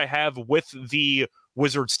that I think I have with the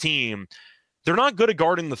Wizards team, they're not good at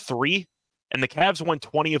guarding the 3. And the Cavs went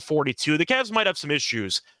 20 of 42. The Cavs might have some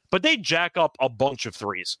issues, but they jack up a bunch of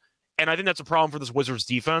threes. And I think that's a problem for this Wizards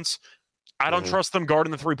defense. I don't trust them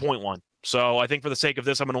guarding the 3-point line. So I think for the sake of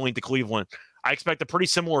this, I'm going to lean to Cleveland. I expect a pretty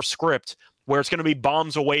similar script where it's going to be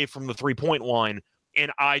bombs away from the 3-point line,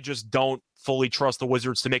 and I just don't fully trust the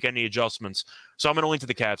Wizards to make any adjustments. So I'm going to lean to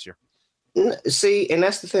the Cavs here. See, and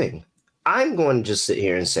that's the thing. I'm going to just sit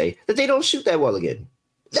here and say that they don't shoot that well again.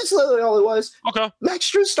 That's literally all it was. Okay. Max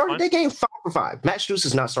Strus started that game 5 for 5. Max Strus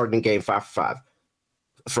is not starting the game 5 for 5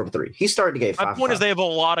 from 3. He started the game 5 for 5. My point is they have a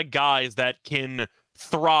lot of guys that can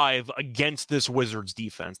thrive against this Wizards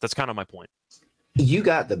defense. That's kind of my point. You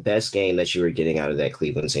got the best game that you were getting out of that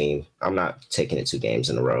Cleveland team. I'm not taking it 2 games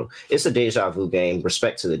in a row. It's a deja vu game.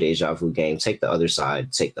 Respect to the deja vu game. Take the other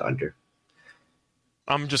side. Take the under.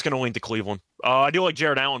 I'm just going to lean to Cleveland. I do like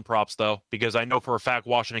Jared Allen props, though, because I know for a fact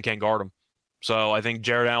Washington can't guard him. So I think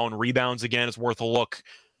Jared Allen rebounds again is worth a look.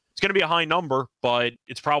 It's going to be a high number, but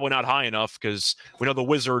it's probably not high enough because we know the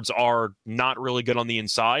Wizards are not really good on the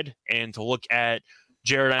inside. And to look at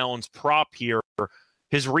Jared Allen's prop here,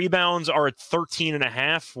 his rebounds are at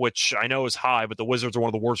 13.5, which I know is high, but the Wizards are one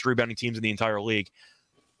of the worst rebounding teams in the entire league.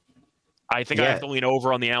 I think I have to lean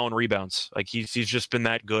over on the Allen rebounds. Like he's just been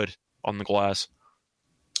that good on the glass.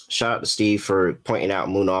 Shout out to Steve for pointing out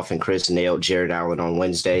Moonoff and Chris nailed Jared Allen on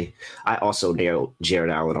Wednesday. I also nailed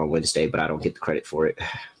Jared Allen on Wednesday, but I don't get the credit for it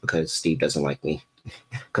because Steve doesn't like me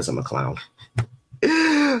because I'm a clown.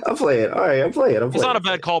 I'm playing. All right, I'm playing. It's not a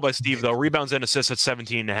bad call by Steve, though. Rebounds and assists at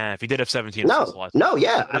 17.5. He did have 17 assists last No,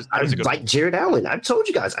 yeah. I like Jared Allen. I told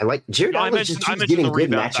you guys. I like Jared Allen. I mentioned getting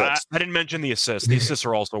good matchups. I didn't mention the assists. The assists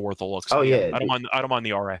are also worth a look. So I don't mind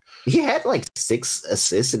the RA. He had like 6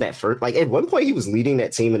 assists in that first. Like at one point, he was leading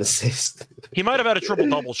that team in assists. He might have had a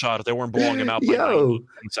triple-double shot if they weren't blowing him out. Yo, in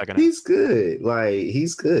the second half. He's good. Like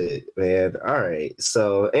he's good, man. All right.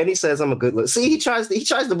 So, and he says I'm a good look. See, he tries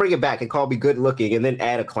to bring it back and call me good looking, and then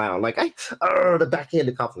add a clown. Like the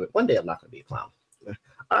backhanded compliment. One day I'm not gonna be a clown.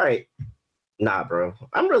 All right. Nah, bro.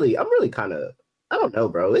 I'm really kind of. I don't know,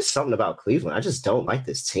 bro. It's something about Cleveland. I just don't like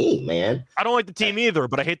this team, man. I don't like the team either,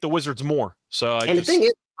 but I hate the Wizards more. The thing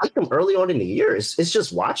is, I like them early on in the year. It's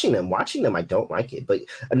just watching them. Watching them, I don't like it. But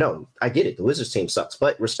no, I get it. The Wizards team sucks.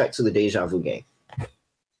 But respect to the deja vu game.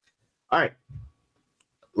 All right.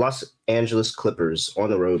 Los Angeles Clippers on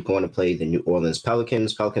the road going to play the New Orleans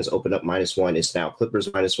Pelicans. Pelicans open up -1. It's now Clippers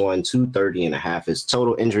 -1. 230.5 is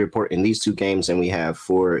total injury report in these two games. And we have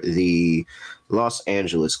for the Los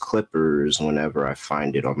Angeles Clippers, whenever I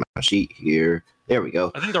find it on my sheet here. There we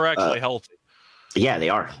go. I think they're actually healthy. Yeah, they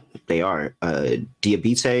are.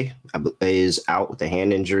 Diabite is out with a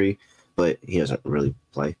hand injury, but he doesn't really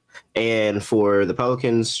play. And for the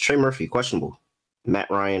Pelicans, Trey Murphy, questionable. Matt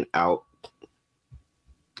Ryan out.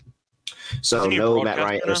 So no Matt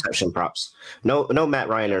Ryan interception props. No Matt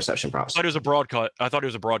Ryan interception props. I thought he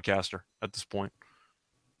was a broadcaster at this point.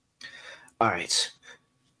 All right.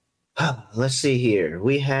 Let's see here.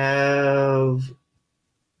 We have.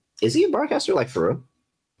 Is he a broadcaster like for real?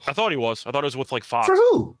 I thought he was. I thought it was with like Fox. For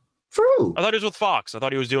who? I thought he was with Fox. I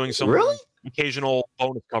thought he was doing some occasional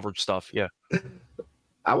bonus coverage stuff. Yeah.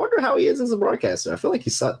 I wonder how he is as a broadcaster. I feel like he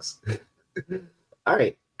sucks. All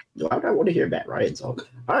right. I don't want to hear Matt Ryan talk.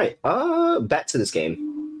 All right. Back to this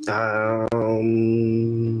game. I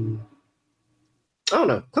don't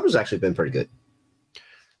know. Clippers actually been pretty good.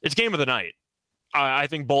 It's game of the night. I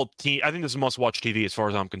think both teams. I think this is must-watch TV as far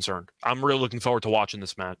as I'm concerned. I'm really looking forward to watching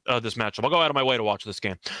this matchup. I'll go out of my way to watch this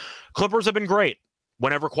game. Clippers have been great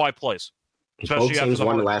whenever Kawhi plays. Especially both teams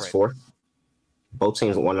won the last 4. Both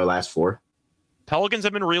teams won their last 4. Pelicans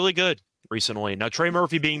have been really good recently. Now, Trey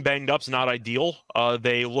Murphy being banged up is not ideal.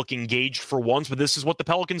 They look engaged for once, but this is what the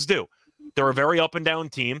Pelicans do. They're a very up-and-down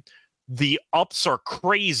team. The ups are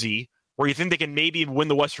crazy, where you think they can maybe win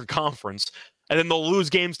the Western Conference, and then they'll lose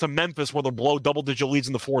games to Memphis where they'll blow double-digit leads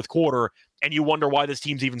in the fourth quarter, and you wonder why this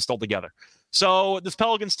team's even still together. So this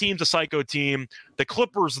Pelicans team's a psycho team. The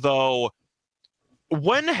Clippers, though,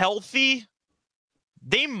 when healthy,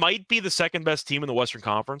 they might be the second best team in the Western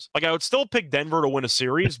Conference. Like, I would still pick Denver to win a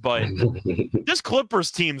series, but this Clippers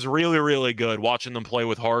team's really, really good watching them play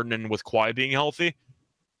with Harden and with Kawhi being healthy.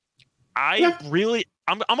 I'm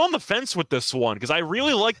on the fence with this one because I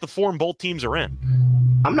really like the form both teams are in.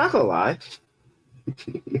 I'm not going to lie.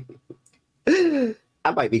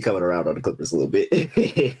 I might be coming around on the Clippers a little bit.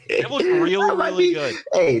 They look really good.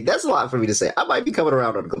 Hey, that's a lot for me to say. I might be coming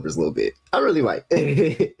around on the Clippers a little bit. I really might.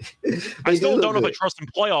 I still don't know if I trust in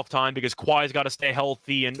playoff time because Kawhi's got to stay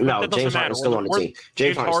healthy. And no, James Harden's still on the team.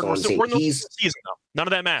 James Harden's still on the team. We're in the season, though. None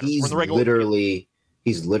of that matters.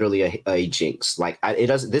 He's literally a jinx. Like it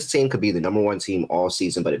doesn't. This team could be the number 1 team all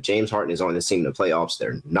season, but if James Harden is on this team in the playoffs,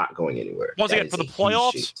 they're not going anywhere. Once again, for the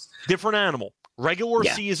playoffs, different animal. Regular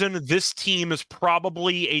season, this team is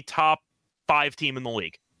probably a top 5 team in the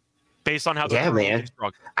league, based on how they're man.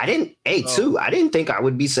 I didn't think I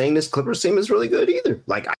would be saying this Clippers team is really good either.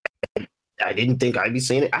 Like I didn't think I'd be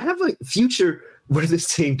saying it. I have a future where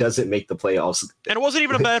this team doesn't make the playoffs, and it wasn't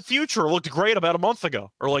even a bad future. It looked great about a month ago,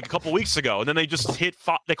 or like a couple weeks ago, and then they just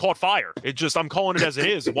they caught fire. I'm calling it as it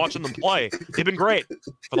is. Watching them play, they've been great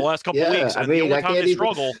for the last couple weeks. And the only time they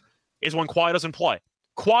struggle is when Kawhi doesn't play.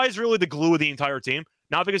 Kawhi is really the glue of the entire team,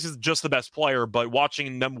 not because he's just the best player, but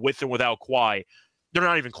watching them with and without Kawhi, they're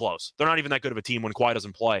not even close. They're not even that good of a team when Kawhi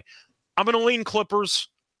doesn't play. I'm going to lean Clippers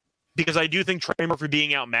because I do think Trey Murphy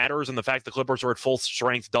being out matters, and the fact the Clippers are at full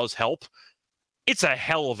strength does help. It's a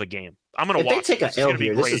hell of a game. I'm going to watch. If they take an L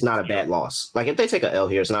here, this is not a bad loss. Like, if they take an L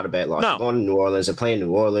here, it's not a bad loss. No. Going to New Orleans and playing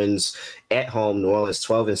New Orleans at home. New Orleans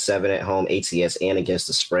 12-7 at home, ATS, and against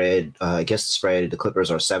the spread. The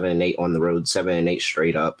Clippers are 7-8 on the road, 7-8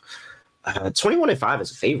 straight up. 21-5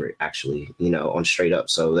 is a favorite, actually, on straight up.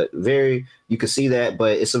 So that you can see that,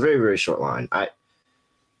 but it's a very, very short line. I'm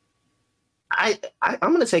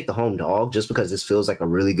going to take the home dog just because this feels like a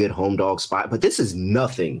really good home dog spot. But this is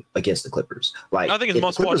nothing against the Clippers. Like, I think it's if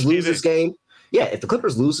the Clippers lose this game, if the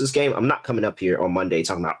Clippers lose this game, I'm not coming up here on Monday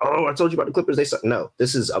talking about, I told you about the Clippers. They suck. No,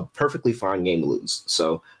 this is a perfectly fine game to lose.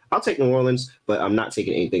 So I'll take New Orleans, but I'm not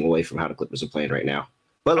taking anything away from how the Clippers are playing right now.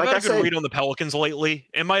 But like I've had a good read on the Pelicans lately.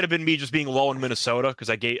 It might have been me just being low in Minnesota because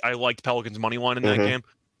I liked Pelicans money line in that game.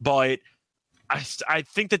 But I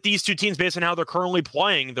think that these two teams, based on how they're currently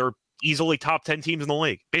playing, they're easily top 10 teams in the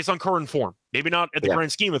league based on current form. Maybe not at the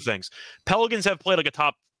grand scheme of things. Pelicans have played like a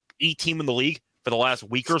top 8 team in the league for the last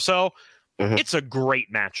week or so. It's a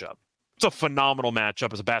great matchup. It's a phenomenal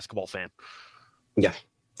matchup as a basketball fan. Yeah,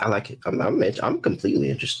 I like it. I'm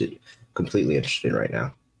completely interested right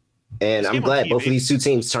now. And I'm glad both of these two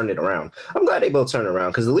teams turned it around. I'm glad they both turned it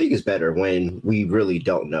around because the league is better when we really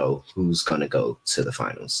don't know who's going to go to the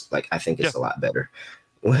finals. Like, I think it's a lot better.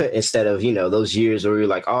 Instead of, those years where you're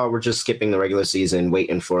like, we're just skipping the regular season,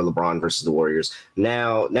 waiting for LeBron versus the Warriors.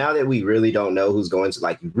 Now that we really don't know who's going to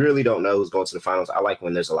the finals, I like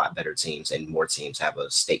when there's a lot better teams and more teams have a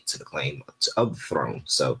stake to the claim of the throne.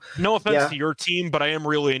 So no offense to your team, but I am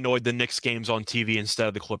really annoyed the Knicks game's on TV instead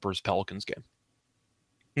of the Clippers-Pelicans game.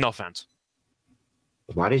 No offense.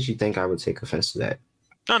 Why did you think I would take offense to that?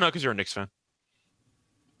 No, because you're a Knicks fan.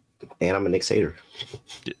 And I'm a Knicks hater.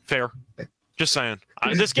 Fair. Just saying.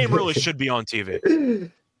 This game really should be on TV.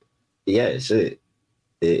 Yeah, it should.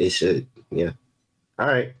 It should. Yeah. All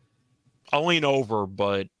right. I'll lean over,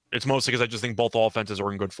 but it's mostly because I just think both offenses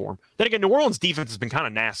are in good form. Then again, New Orleans defense has been kind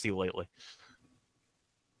of nasty lately.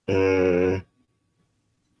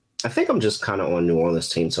 I think I'm just kind of on New Orleans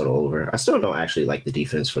team total over. I still don't actually like the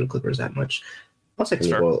defense for the Clippers that much. I'll take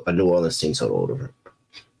a New Orleans team total over.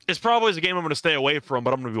 It's probably a game I'm going to stay away from,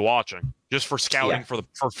 but I'm going to be watching just for scouting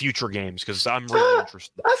for future games because I'm really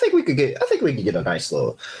interested. I think we could get a nice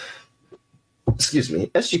little,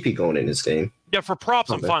 SGP going in this game. Yeah, for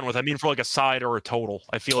props I'm fine with. I mean, for like a side or a total,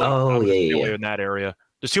 I feel like in that area.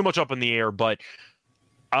 There's too much up in the air, but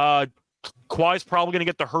Kawhi's probably going to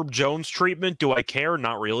get the Herb Jones treatment. Do I care?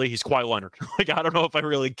 Not really. He's Kawhi Leonard. I don't know if I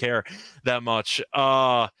really care that much.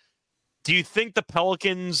 Do you think the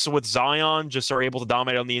Pelicans with Zion just are able to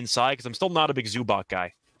dominate on the inside? Because I'm still not a big Zubac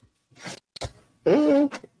guy.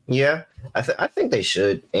 Yeah, I think they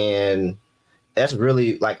should. And that's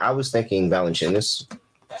really, I was thinking Valanciunas.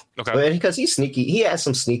 Okay. Because he's sneaky. He has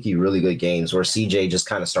some sneaky, really good games where CJ just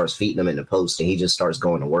kind of starts feeding him in the post and he just starts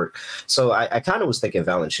going to work. So I kind of was thinking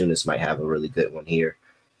Valanciunas might have a really good one here.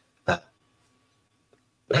 I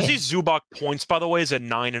see Zubac points, by the way, is at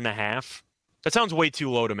 9.5. That sounds way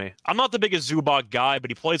too low to me. I'm not the biggest Zubac guy,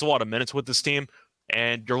 but he plays a lot of minutes with this team.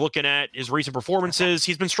 And you're looking at his recent performances.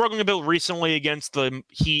 He's been struggling a bit recently against the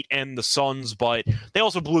Heat and the Suns, but they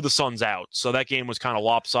also blew the Suns out. So that game was kind of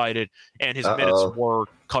lopsided, and his minutes were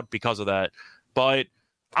cut because of that. But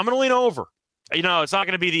I'm going to lean over. It's not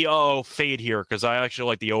going to be the fade here because I actually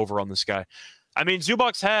like the over on this guy. I mean,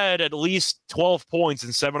 Zubac's had at least 12 points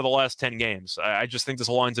in 7 of the last 10 games. I just think this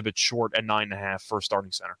line's a bit short at 9.5 for a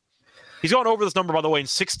starting center. He's gone over this number, by the way, in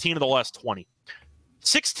 16 of the last 20.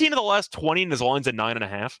 16 of the last 20 and his line's at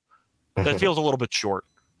 9.5. That feels a little bit short.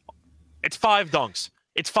 It's 5 dunks.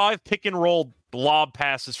 It's 5 pick and roll lob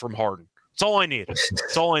passes from Harden. That's all I need.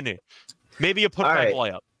 Maybe a putback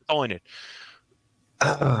layup. That's all I need.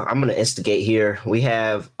 I'm going to instigate here. We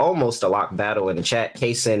have almost a lock battle in the chat.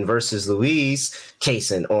 Kaysen versus Luis.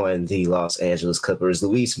 Kaysen on the Los Angeles Clippers.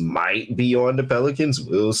 Luis might be on the Pelicans.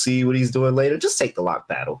 We'll see what he's doing later. Just take the lock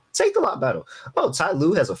battle. Oh, Ty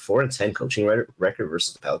Lue has a 4-10 coaching record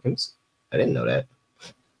versus the Pelicans. I didn't know that.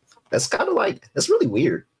 That's kind of that's really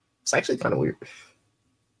weird. It's actually kind of weird.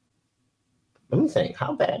 Let me think.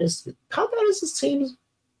 How bad is this team?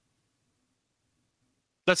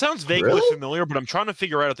 That sounds vaguely familiar, but I'm trying to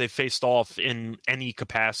figure out if they faced off in any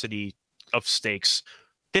capacity of stakes.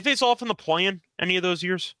 Did they face off in the play-in any of those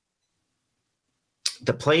years?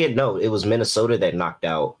 The play-in, no. It was Minnesota that knocked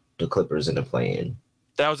out the Clippers in the play-in.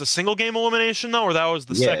 That was a single-game elimination, though, or that was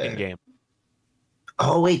the second game?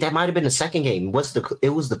 Oh, wait, that might have been the second game. It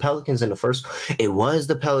was the Pelicans in the first. It was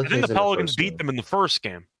the Pelicans. I think the Pelicans beat them in the first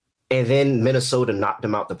game. And then Minnesota knocked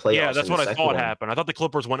them out the playoffs. Yeah, that's what I thought happened. I thought the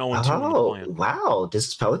Clippers went 0-2 in the play-in. Wow.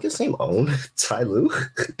 Does Pelicans team own Ty Lue?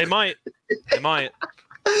 They might.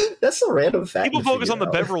 That's a random fact. People focus on the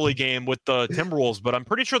Beverly game with the Timberwolves, but I'm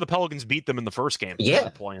pretty sure the Pelicans beat them in the first game. Yeah,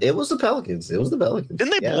 it was the Pelicans.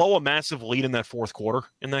 Didn't they blow a massive lead in that fourth quarter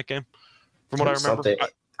in that game? From what I remember.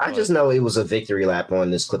 I just know it was a victory lap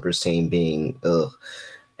on this Clippers team being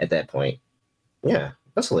at that point. Yeah,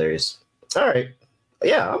 that's hilarious. All right.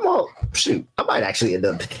 Yeah, I might actually end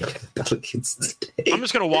up betting the Pelicans today. I'm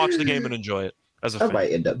just going to watch the game and enjoy it as a fan. I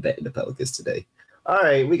might end up betting the Pelicans today. All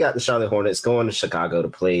right, we got the Charlotte Hornets going to Chicago to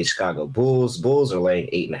play Chicago Bulls. Bulls are laying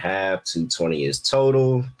 8.5. 220 is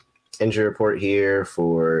total. Injury report here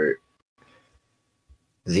for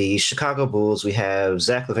the Chicago Bulls. We have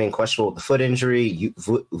Zach LaVine questionable with the foot injury.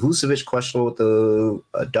 Vucevic questionable with the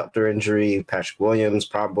adductor injury. Patrick Williams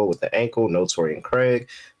probable with the ankle. No Torian Craig.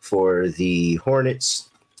 For the Hornets,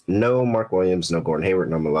 no Mark Williams, no Gordon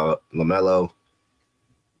Hayward, no LaMelo.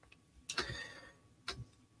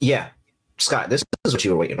 Yeah. Scott, this is what you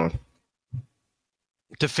were waiting on.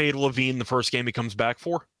 To fade LaVine the first game he comes back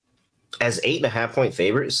for? As 8.5-point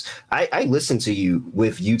favorites, I listened to you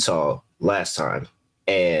with Utah last time,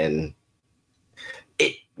 and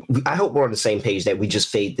I hope we're on the same page that we just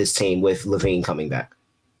fade this team with LaVine coming back.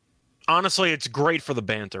 Honestly, it's great for the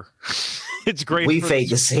banter. It's great. We fade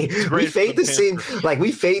the same. We fade the same. Like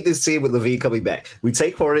we fade this team with LaVine coming back. We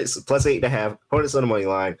take Hornets plus 8.5. Hornets on the money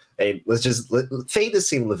line, and let's fade this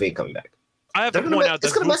team with LaVine coming back. I have to point out that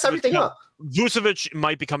it's going to mess everything up. Vucevic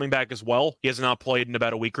might be coming back as well. He has not played in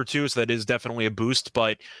about a week or two, so that is definitely a boost.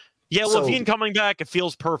 But yeah, LaVine coming back, it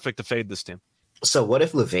feels perfect to fade this team. So what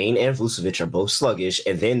if LaVine and Vucevic are both sluggish,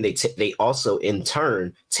 and then they also in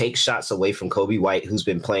turn take shots away from Kobe White, who's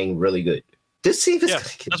been playing really good? This team is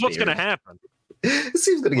that's what's going to happen. This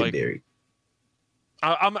team's going to get buried.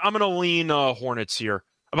 I'm going to lean Hornets here.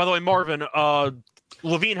 By the way, Marvin,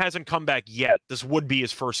 LaVine hasn't come back yet. This would be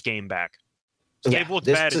his first game back. So they've looked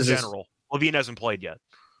bad in general. LaVine hasn't played yet.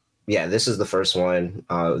 Yeah, this is the first one.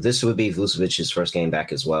 This would be Vucevic's first game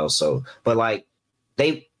back as well. So, but like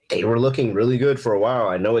they were looking really good for a while.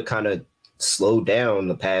 I know it kind of slowed down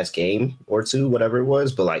the past game or two, whatever it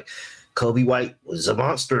was. But like Kobe White was a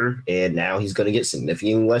monster, and now he's going to get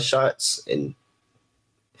significantly less shots. And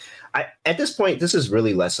at this point, this is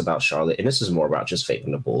really less about Charlotte, and this is more about just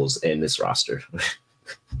fading the Bulls and this roster.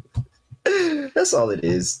 That's all it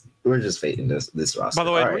is. We're just fading this roster. By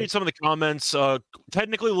the way, read some of the comments.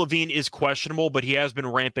 Technically, LaVine is questionable, but he has been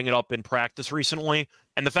ramping it up in practice recently.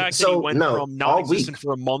 And the fact that he went from non-existent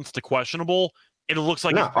for a month to questionable, it looks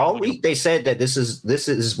like all week they said that this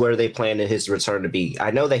is where they plan his return to be.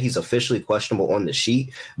 I know that he's officially questionable on the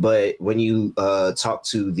sheet, but when you talk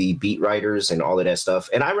to the beat writers and all of that stuff,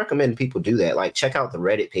 and I recommend people do that, like check out the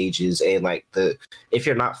Reddit pages and like if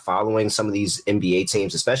you're not following some of these NBA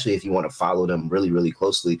teams, especially if you want to follow them really, really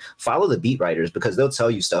closely, follow the beat writers because they'll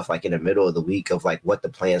tell you stuff like in the middle of the week of like what the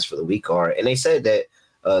plans for the week are. And they said that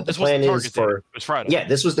the plan is for Friday. Yeah,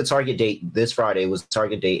 this was the target date. This Friday was the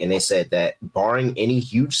target date, and they said that barring any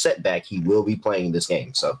huge setback, he will be playing this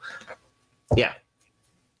game. So, yeah,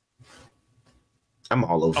 I'm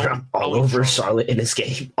all over Charlotte in this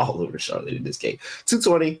game. All over Charlotte in this game.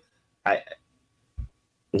 220.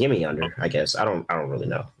 Give me under. I guess I don't really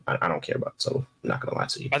know. I don't care about it, so I'm not gonna lie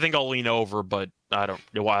to you. I think I'll lean over, but I don't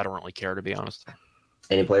really care, to be honest.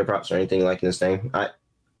 Any player props or anything like in this thing?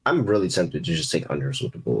 I'm really tempted to just take unders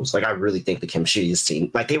with the Bulls. Like, I really think the chemistry of this team,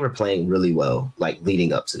 like, they were playing really well, like,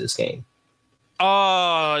 leading up to this game.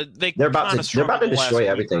 They're about to destroy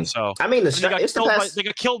everything. So I mean, they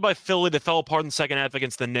got killed by Philly. They fell apart in the second half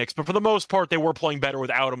against the Knicks, but for the most part, they were playing better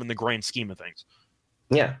without him in the grand scheme of things.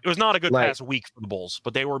 Yeah, it was not a good past week for the Bulls,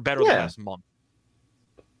 but they were better the last month.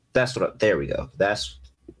 There we go. That's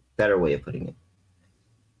a better way of putting it.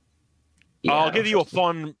 Yeah, I'll give you a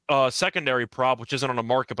fun secondary prop, which isn't on the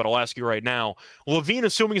market, but I'll ask you right now. LaVine,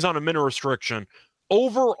 assuming he's on a minute restriction,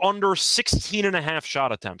 over under 16.5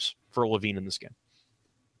 shot attempts for LaVine in this game.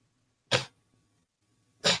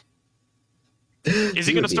 Is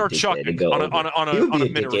he going to start chucking on a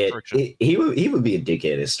minute restriction? He would be a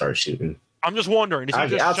dickhead and start shooting. I'm just wondering. Is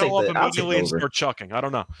he just show up immediately and start chucking? I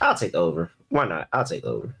don't know. I'll take the over. Why not? I'll take the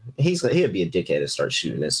over. He'll be a dickhead and start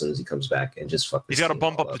shooting as soon as he comes back and just fuck. He's got to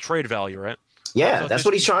bump up the trade value, right? Yeah, that's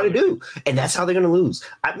what he's trying to do, and that's how they're going to lose.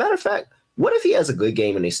 Matter of fact, what if he has a good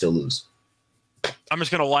game and they still lose? I'm just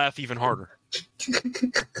going to laugh even harder.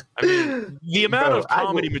 I mean, the amount of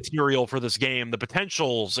comedy material for this game, the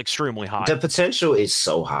potential is extremely high. The potential is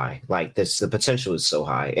so high. Like this, the potential is so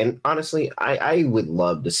high. And honestly, I would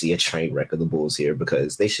love to see a train wreck of the Bulls here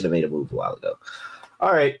because they should have made a move a while ago.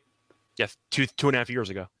 All right. Yeah, 2.5 years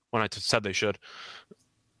ago when I said they should.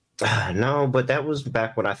 No, but that was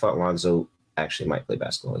back when I thought Lonzo actually might play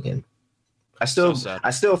basketball again. I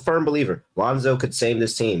still a firm believer. Lonzo could save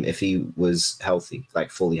this team if he was healthy,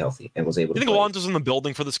 like fully healthy, and was able to. You think Lonzo's in the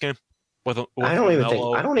building for this game? I don't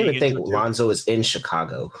even think Lonzo is in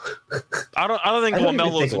Chicago. I don't think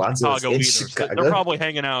LaMelo's in Chicago either. Chicago. They're probably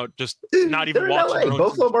hanging out, just not even watching. LA.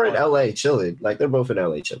 Both of them are in LA chilling. Like they're both in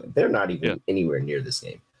LA chilling. They're not even anywhere near this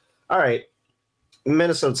game. All right.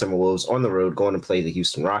 Minnesota Timberwolves on the road going to play the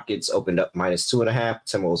Houston Rockets. Opened up -2.5.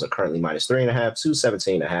 Timberwolves are currently -3.5.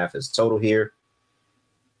 217.5 is total here.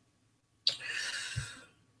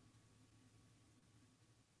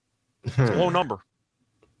 It's a low number.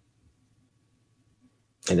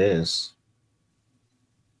 It is.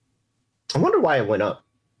 I wonder why it went up.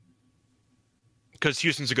 Because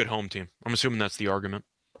Houston's a good home team. I'm assuming that's the argument.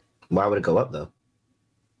 Why would it go up though?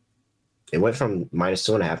 It went from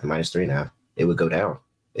 -2.5 to -3.5. It would go down.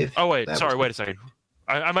 Wait a second.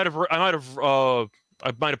 I might have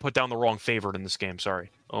put down the wrong favorite in this game.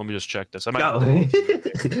 Sorry. Let me just check this. Yeah.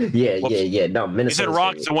 No, Minnesota. You said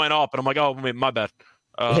Rockets went up, and I'm like, oh, my bad.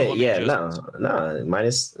 No,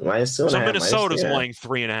 -2.5. So Minnesota's playing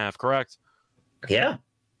 3.5, correct? Yeah.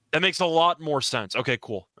 That makes a lot more sense. Okay,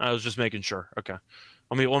 cool. I was just making sure. Okay.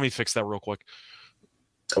 Let me fix that real quick.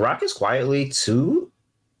 Rockets quietly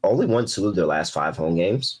only won 2 of their last 5 home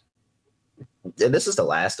games. And this is the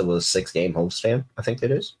last of a 6-game homestand, I think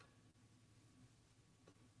it is.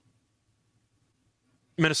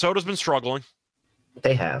 Minnesota's been struggling.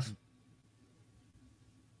 They have.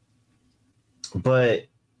 But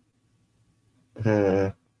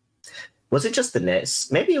was it just the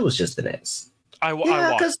Nets? Maybe it was just the Nets. I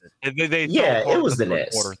watched it. It was the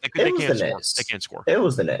Nets. They can't score. It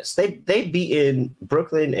was the Nets. They beaten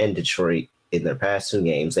Brooklyn and Detroit in their past 2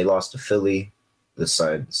 games. They lost to Philly, the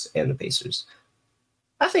Suns, and the Pacers.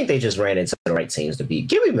 I think they just ran into the right teams to beat.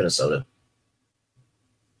 Give me Minnesota.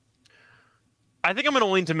 I think I'm going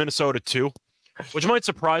to lean to Minnesota too, which might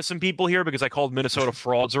surprise some people here because I called Minnesota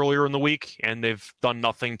frauds earlier in the week, and they've done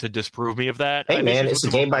nothing to disprove me of that. Hey, man, it's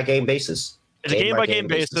a game-by-game basis. It's a game-by-game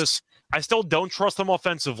basis. I still don't trust them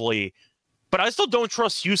offensively, but I still don't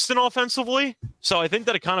trust Houston offensively. So I think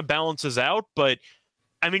that it kind of balances out. But,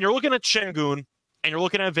 I mean, you're looking at Şengün, and you're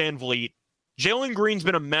looking at Van Vliet. Jalen Green's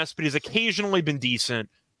been a mess, but he's occasionally been decent.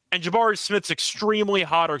 And Jabari Smith's extremely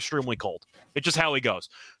hot or extremely cold. It's just how he goes.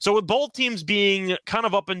 So with both teams being kind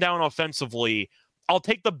of up and down offensively, I'll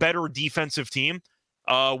take the better defensive team.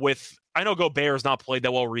 I know Gobert's not played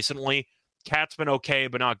that well recently. Cat's been okay,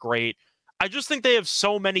 but not great. I just think they have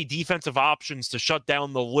so many defensive options to shut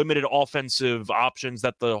down the limited offensive options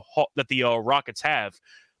that the Rockets have.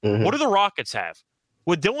 Mm-hmm. What do the Rockets have?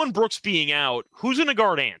 With Dillon Brooks being out, who's going to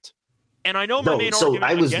guard Ant? And I know my main argument.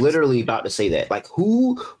 I was literally about to say that. Like,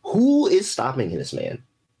 who is stopping this man?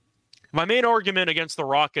 My main argument against the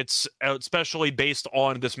Rockets, especially based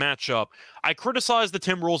on this matchup, I criticize the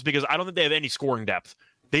Timberwolves because I don't think they have any scoring depth.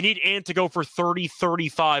 They need Ant to go for 30,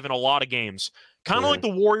 35 in a lot of games. Kind of like the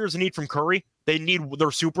Warriors need from Curry. They need their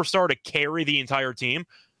superstar to carry the entire team.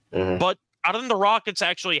 Mm-hmm. But I don't think the Rockets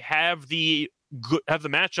actually have the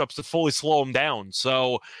matchups to fully slow them down.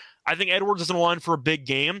 So I think Edwards is in line for a big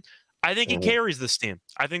game. I think he carries this team.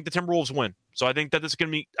 I think the Timberwolves win. So I think that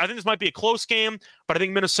this might be a close game, but I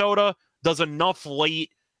think Minnesota does enough late.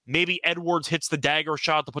 Maybe Edwards hits the dagger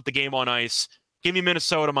shot to put the game on ice. Give me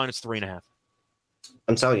Minnesota -3.5.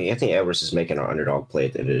 I'm telling you, Anthony Edwards is making our underdog play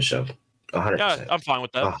at the end of the show. 100%. Yeah, I'm fine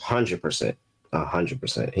with that. 100%.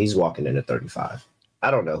 100%. He's walking in at 35. I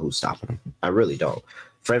don't know who's stopping him. I really don't.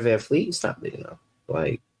 Fred VanVleet, he's not big enough.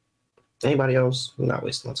 Like, anybody else, we're not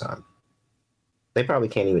wasting my time. They probably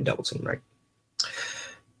can't even double team, right?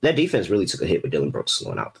 That defense really took a hit with Dillon Brooks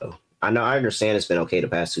going out, though. I understand it's been okay the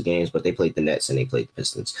past 2 games, but they played the Nets and they played the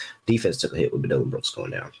Pistons. Defense took a hit with Dillon Brooks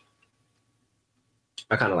going down.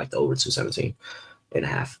 I kind of like the over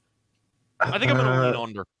 217.5. I think I'm going to lean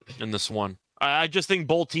under in this one. I just think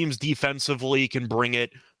both teams defensively can bring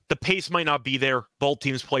it. The pace might not be there. Both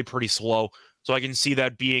teams play pretty slow, so I can see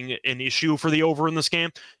that being an issue for the over in this game.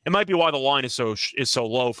 It might be why the line is so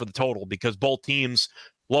low for the total, because both teams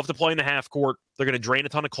love to play in the half court. They're going to drain a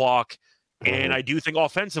ton of clock, and I do think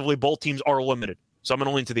offensively both teams are limited. So I'm going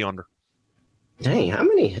to lean to the under. Dang, how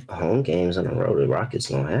many home games in a row the Rockets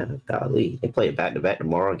don't have? Golly, they play back-to-back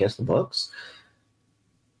tomorrow against the Bucks.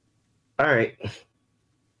 All right.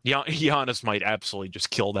 Giannis might absolutely just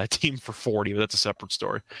kill that team for 40, but that's a separate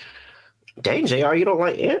story. Dang, JR, you don't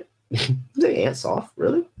like Ant? The Ant's off,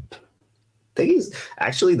 really? I think he's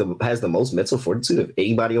actually has the most mental fortitude of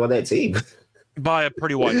anybody on that team. By a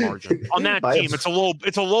pretty wide margin. On that team, it's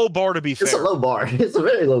a low bar to be fair. It's a low bar. It's a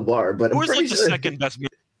very low bar. But who's like the second best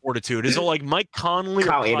mental fortitude. Is it like Mike Conley or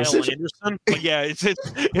Kyle Anderson? But yeah,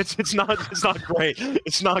 it's not great.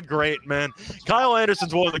 It's not great, man. Kyle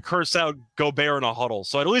Anderson's willing to curse out Gobert in a huddle,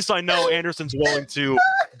 so at least I know Anderson's willing to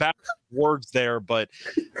back words there. But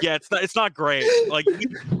yeah, it's not great. Like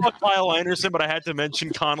Kyle Anderson, but I had to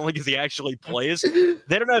mention Conley because he actually plays.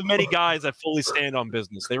 They don't have many guys that fully stand on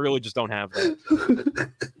business. They really just don't have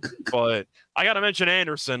that. But I got to mention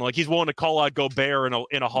Anderson. Like, he's willing to call out Gobert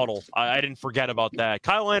in a huddle. I didn't forget about that.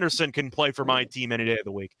 Kyle Anderson can play for my team any day of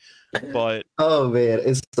the week. But oh man,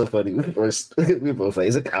 it's so funny. We both say,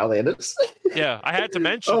 is it Kyle Anderson? Yeah, I had to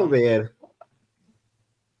mention. Oh man.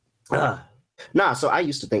 Nah, so I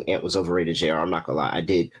used to think Ant was overrated, JR. I'm not gonna lie, I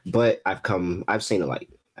did, but I've seen a light.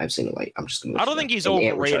 I'm just gonna. I don't think he's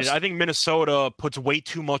overrated. I think Minnesota puts way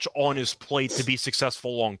too much on his plate to be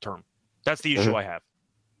successful long term. That's the issue I have.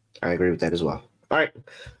 I agree with that as well. All right,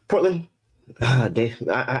 Portland. Portland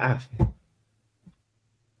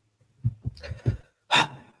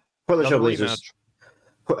Trailblazers.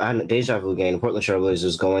 Deja vu game. Portland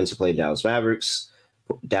Trailblazers going to play Dallas Mavericks.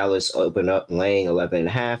 Dallas opened up laying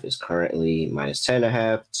 11.5, is currently minus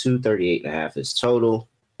 10.5. 238.5 is total.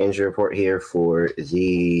 Injury report here for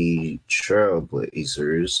the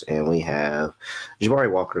Trailblazers, and we have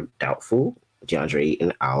Jabari Walker doubtful, DeAndre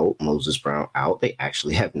Ayton out, Moses Brown out. They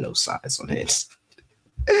actually have no size on his.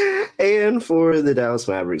 And for the Dallas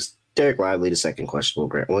Mavericks, Derek Lively the second questionable,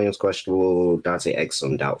 Grant Williams questionable, Dante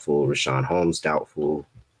Exum doubtful, Rashawn Holmes doubtful.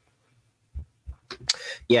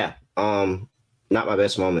 Yeah, not my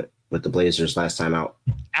best moment with the Blazers last time out.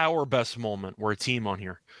 Our best moment. We're a team on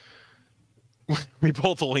here. We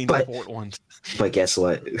both leaned to Portland. But guess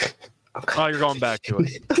what? You're going back to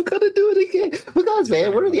it. I'm going to do it again. Because,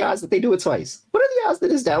 man, what are the odds that they do it twice? What are the odds that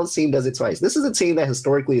this Dallas team does it twice? This is a team that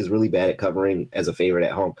historically is really bad at covering as a favorite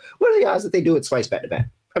at home. What are the odds that they do it twice back-to-back?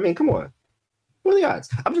 I mean, come on. What are the odds?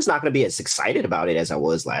 I'm just not going to be as excited about it as I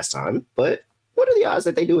was last time. But what are the odds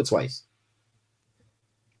that they do it twice?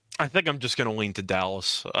 I think I'm just going to lean to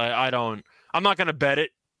Dallas. I'm not going to bet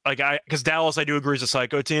it. Because Dallas, I do agree, is a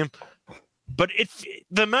psycho team. But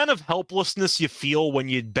the amount of helplessness you feel when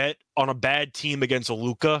you bet on a bad team against a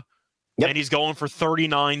Luka, and he's going for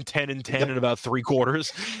 39, 10, and 10 in about 3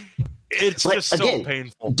 quarters, it's just so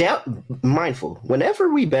painful. Mindful, whenever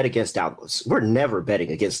we bet against Dallas, we're never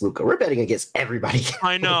betting against Luka. We're betting against everybody else.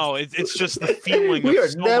 I know. It's just the feeling. We are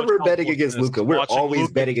never betting against Luka. We're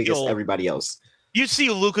always betting against everybody else. You see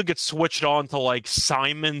Luka get switched on to like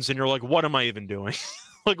Simons, and you're like, what am I even doing?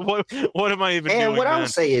 Like, what am I even doing? And what I would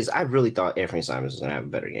say is, I really thought Anthony Simons was going to have a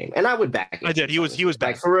better game, and I would back him. I did. He was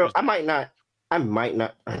back. Like, for real, I might not. I'm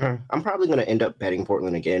probably going to end up betting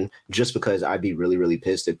Portland again, just because I'd be really, really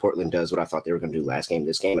pissed if Portland does what I thought they were going to do last game,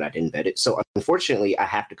 this game, and I didn't bet it. So unfortunately, I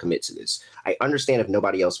have to commit to this. I understand if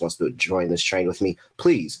nobody else wants to join this train with me.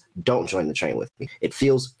 Please don't join the train with me. It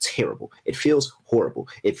feels terrible. It feels horrible.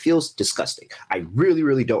 It feels disgusting. I really,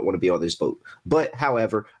 really don't want to be on this boat. But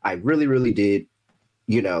however, I really, really did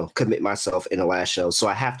commit myself in the last show. So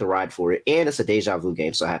I have to ride for it. And it's a deja vu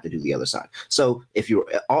game, so I have to do the other side. So if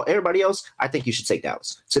everybody else, I think you should take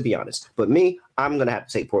Dallas, to be honest. But me, I'm going to have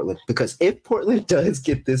to take Portland, because if Portland does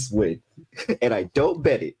get this win and I don't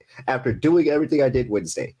bet it after doing everything I did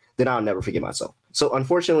Wednesday, then I'll never forgive myself. So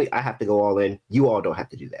unfortunately, I have to go all in. You all don't have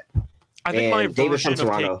to do that. I think David from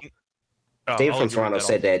Toronto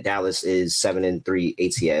said that Dallas is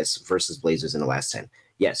 7-3 ATS versus Blazers in the last 10.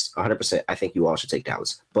 Yes, 100%. I think you all should take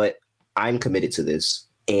Dallas. But I'm committed to this.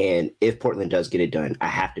 And if Portland does get it done, I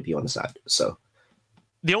have to be on the side. So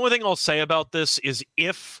the only thing I'll say about this is,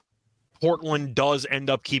 if Portland does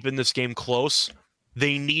end up keeping this game close,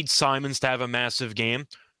 they need Simons to have a massive game.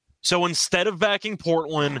 So instead of backing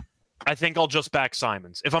Portland, I think I'll just back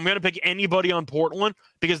Simons. If I'm going to pick anybody on Portland,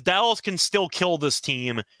 because Dallas can still kill this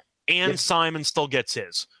team and Simons still gets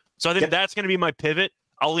his. So I think that's going to be my pivot.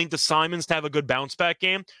 I'll lean to Simons to have a good bounce back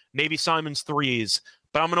game. Maybe Simons threes,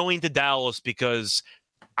 but I'm going to lean to Dallas because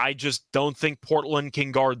I just don't think Portland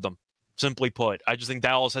can guard them. Simply put, I just think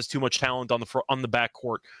Dallas has too much talent on the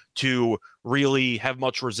backcourt to really have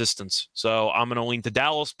much resistance. So I'm going to lean to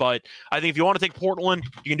Dallas, but I think if you want to take Portland,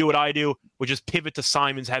 you can do what I do, which is pivot to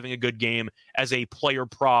Simons having a good game as a player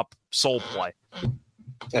prop soul play.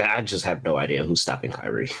 I just have no idea who's stopping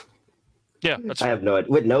Kyrie. Yeah, I have no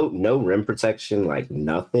idea. With no rim protection, like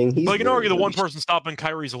nothing. Well, you can argue the one person stopping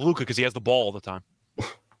Kyrie is Luka because he has the ball all the time.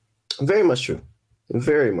 Very much true.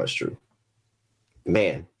 Very much true.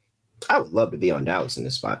 Man, I would love to be on Dallas in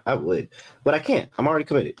this spot. I would. But I can't. I'm already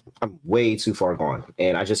committed. I'm way too far gone.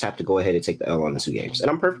 And I just have to go ahead and take the L on the 2 games. And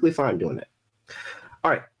I'm perfectly fine doing that. All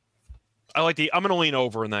right. I'm going to lean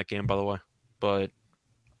over in that game, by the way. But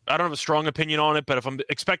I don't have a strong opinion on it, but if I'm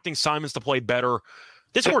expecting Simons to play better,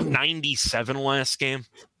 they scored 97 last game.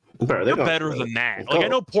 Bro, you're better than that. Like, I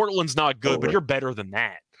know Portland's not good, but you're better than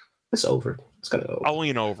that. It's over. It's gonna go over. I'll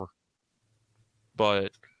lean over.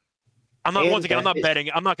 But I'm not. Once again, I'm not betting.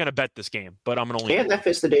 I'm not going to bet this game, but I'm going to lean. And that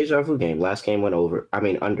fits the deja vu game. Last game went over. I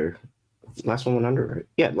mean, under. Last one went under. Right?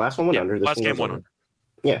 Yeah, last one went under. This last game went under.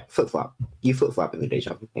 Yeah, flip flop. You flip flop in the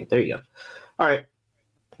deja vu game. There you go. All right.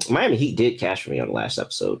 Miami Heat did cash for me on the last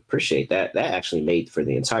episode. Appreciate that. That actually made for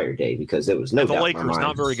the entire day because there was no doubt. The Lakers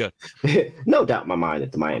not very good. No doubt in my mind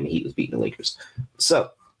that the Miami Heat was beating the Lakers.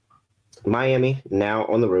 So Miami now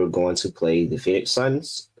on the road going to play the Phoenix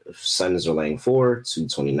Suns. Suns are laying 4,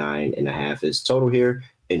 229.5 is total here.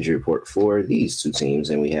 Injury report for these two teams,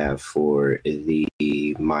 and we have for the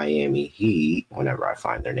Miami Heat, whenever I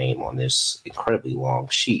find their name on this incredibly long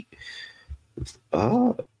sheet.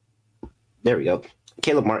 There we go.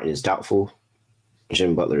 Caleb Martin is doubtful.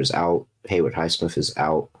 Jim Butler is out. Hayward Highsmith is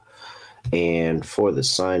out. And for the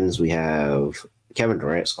Suns, we have Kevin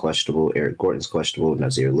Durant's questionable. Eric Gordon's questionable.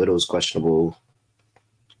 Nazir Little's questionable.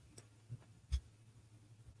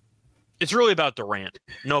 It's really about Durant.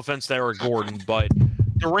 No offense to Eric Gordon, but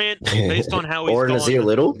Durant, based on how he's or Nazir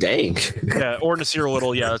Little, dang. Yeah, or Nazir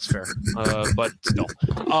Little, yeah, that's fair. But still,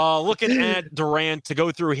 looking at Durant to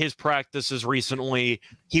go through his practices recently,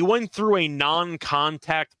 he went through a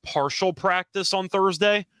non-contact partial practice on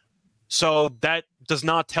Thursday, so that does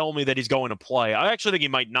not tell me that he's going to play. I actually think he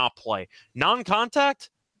might not play.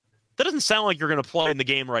 Non-contact? That doesn't sound like you're going to play in the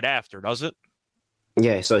game right after, does it?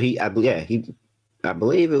 Yeah, so I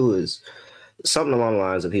believe it was something along the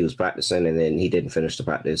lines of he was practicing and then he didn't finish the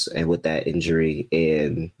practice and with that injury.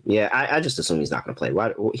 And yeah, I just assume he's not going to play.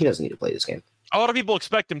 Why? He doesn't need to play this game. A lot of people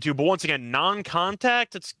expect him to, but once again,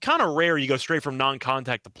 non-contact, it's kind of rare you go straight from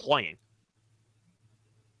non-contact to playing.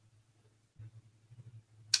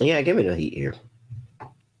 Yeah, give me the Heat here.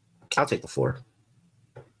 I'll take the 4.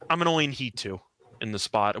 I'm going to lean Heat too in the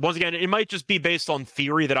spot. Once again, it might just be based on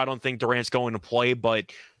theory that I don't think Durant's going to play,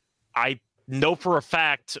 but I know for a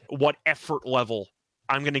fact what effort level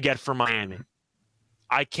I'm going to get from Miami.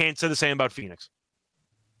 I can't say the same about Phoenix.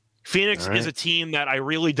 Phoenix is a team that I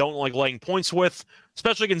really don't like laying points with,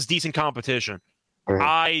 especially against decent competition.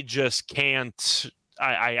 I just can't.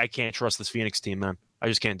 I can't trust this Phoenix team, man. I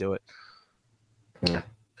just can't do it. Yeah.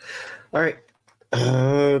 All right.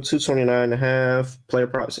 229.5 player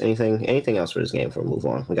props. Anything else for this game before we move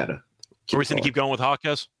on? We gotta. Are we going to keep going with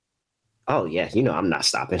Hawkes? Oh yeah, I'm not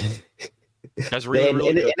stopping. That's really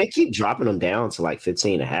and they keep dropping him down to like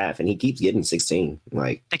 15.5, and he keeps getting 16.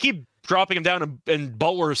 Like they keep dropping him down, and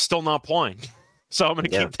Butler is still not playing. So I'm going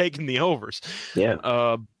to keep taking the overs.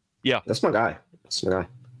 Yeah. Yeah. That's my guy.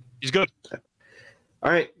 He's good.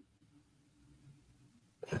 All right.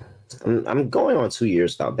 I'm going on 2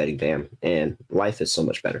 years without betting, damn, and life is so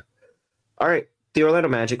much better. All right. The Orlando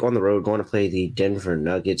Magic on the road going to play the Denver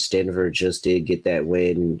Nuggets. Denver just did get that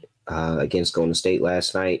win against Golden State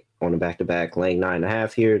last night on a back-to-back, laying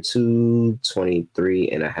 9.5 here.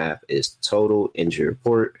 223.5 is total injury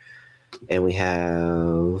report. And we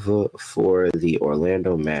have for the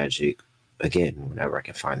Orlando Magic, again, whenever I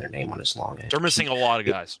can find their name on this long end. They're missing a lot of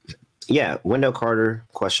guys. Yeah, Wendell Carter,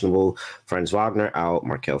 questionable. Franz Wagner out.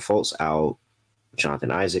 Markelle Fultz out.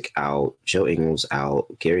 Jonathan Isaac out. Joe Ingles out.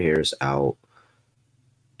 Gary Harris out.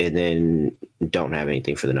 And then don't have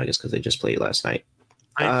anything for the Nuggets because they just played last night.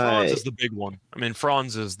 I mean, Franz is the big one. I mean,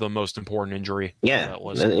 Franz is the most important injury. Yeah,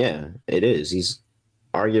 it is. He's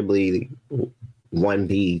arguably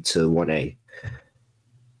 1B to 1A.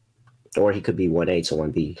 Or he could be 1A to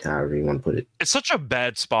 1B, however you want to put it. It's such a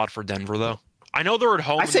bad spot for Denver, though. I know they're at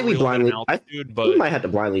home. I say we blindly. But we might have to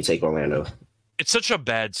blindly take Orlando. It's such a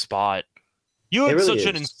bad spot. You had such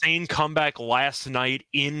an insane comeback last night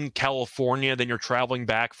in California, then you're traveling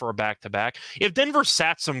back for a back-to-back. If Denver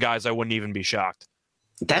sat some guys, I wouldn't even be shocked.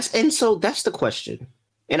 That's the question.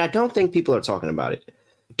 And I don't think people are talking about it.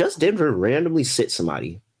 Does Denver randomly sit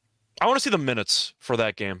somebody? I want to see the minutes for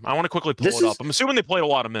that game. I want to quickly pull it up. I'm assuming they played a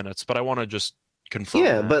lot of minutes, but I want to just confirm.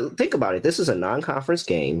 Yeah, but think about it. This is a non-conference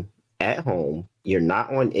game at home. You're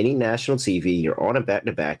not on any national TV. You're on a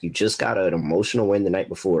back-to-back. You just got an emotional win the night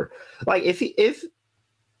before. Like if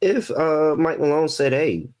Mike Malone said,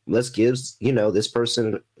 "Hey, let's give this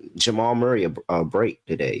person Jamal Murray a break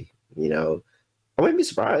today," I wouldn't be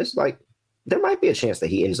surprised. Like there might be a chance that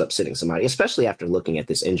he ends up sitting somebody, especially after looking at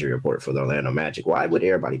this injury report for the Orlando Magic. Why would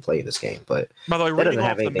everybody play this game? But by the way, that doesn't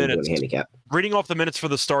have anything to do with handicap. Reading off the minutes for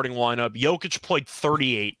the starting lineup, Jokic played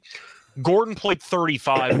 38. Gordon played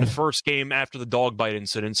 35 in the first game after the dog bite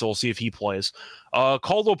incident, so we'll see if he plays.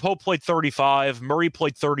 Caldwell Pope played 35. Murray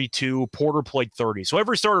played 32. Porter played 30. So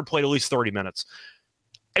every starter played at least 30 minutes.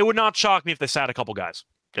 It would not shock me if they sat a couple guys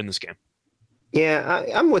in this game. Yeah,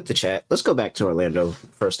 I'm with the chat. Let's go back to Orlando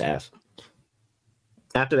first half.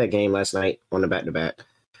 After that game last night on the back-to-back,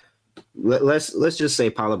 let's just say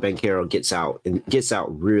Paolo Banchero gets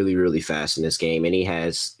out really, really fast in this game, and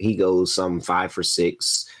he goes some 5 for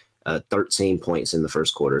 6, 13 points in the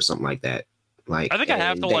first quarter, something like that. Like, I think I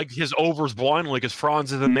have to like his overs blindly because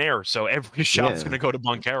Franz isn't there, so every shot's going to go to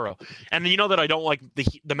Banchero. And you know that I don't like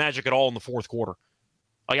the Magic at all in the fourth quarter.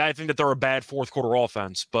 Like, I think that they're a bad fourth quarter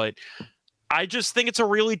offense, but I just think it's a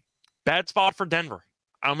really bad spot for Denver.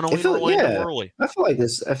 I'm going to leave Orlando early. I feel like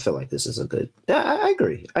this is a good. Yeah, I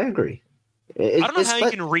agree. I don't know how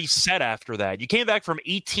you can reset after that. You came back from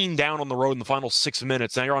 18 down on the road in the final 6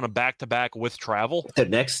 minutes. Now you're on a back-to-back with travel. The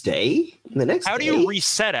next day? How do you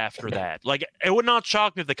reset after that? Like, it would not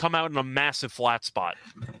shock me if they come out in a massive flat spot.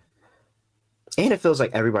 And it feels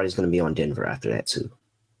like everybody's going to be on Denver after that, too.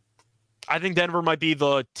 I think Denver might be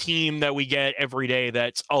the team that we get every day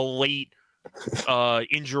that's a late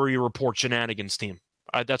injury report shenanigans team.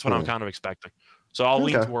 That's what I'm kind of expecting. So I'll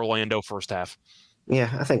lean to Orlando first half.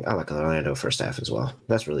 Yeah, I think I like Orlando first half as well.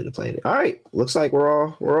 That's really the play. All right, looks like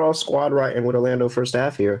we're all squad right with Orlando first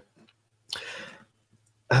half here.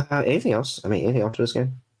 Anything else? Anything else to this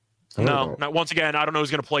game? No. Once again, I don't know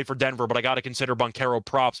who's going to play for Denver, but I got to consider Banchero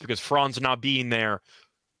props because Franz not being there,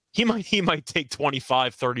 he might take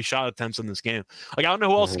 25, 30 shot attempts in this game. Like, I don't know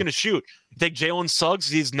who else is going to shoot. You take Jalen Suggs.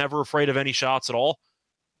 He's never afraid of any shots at all.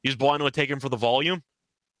 He's blindly taking for the volume.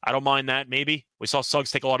 I don't mind that, maybe. We saw Suggs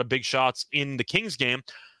take a lot of big shots in the Kings game.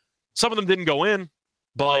 Some of them didn't go in,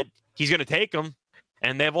 but he's going to take them,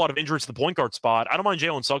 and they have a lot of injuries to the point guard spot. I don't mind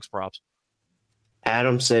Jalen Suggs props.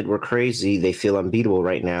 Adam said we're crazy. They feel unbeatable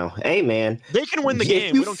right now. Hey, man. They can win the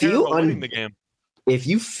game. We don't care about winning the game. If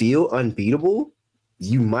you feel unbeatable,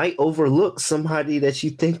 you might overlook somebody that you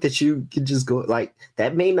think that you can just go like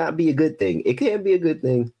that. May not be a good thing. It can be a good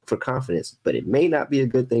thing for confidence, but it may not be a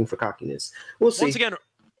good thing for cockiness. We'll see. Once again,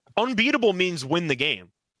 unbeatable means win the game.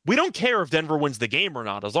 We don't care if Denver wins the game or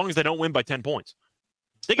not, as long as they don't win by 10 points.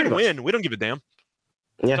 They can win. We don't give a damn.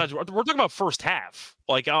 Yeah. Besides, we're talking about first half.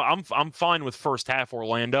 Like, I'm fine with first half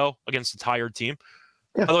Orlando against a tired team.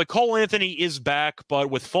 Yeah. Although Cole Anthony is back, but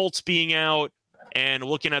with Fultz being out and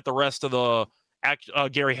looking at the rest of the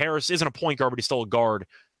Gary Harris isn't a point guard, but he's still a guard.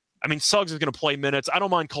 Suggs is going to play minutes. I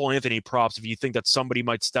don't mind Cole Anthony props if you think that somebody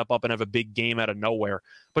might step up and have a big game out of nowhere.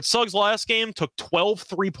 But Suggs last game took 12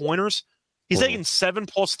 3-pointers. He's taking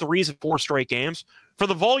 7+ threes in 4 straight games. For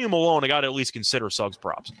the volume alone, I got to at least consider Suggs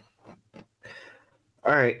props.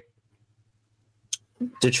 All right.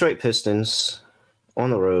 Detroit Pistons on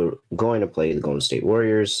the road going to play the Golden State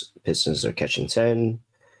Warriors. Pistons are catching 10.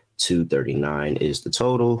 239 is the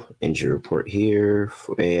total. Injury report here,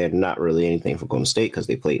 and not really anything for Golden State because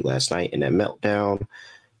they played last night in that meltdown.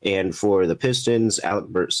 And for the Pistons, Alec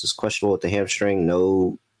Burks is questionable with the hamstring.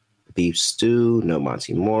 No Beef Stew, no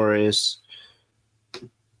Monty Morris.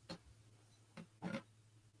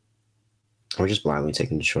 We're just blindly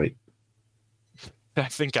taking Detroit. I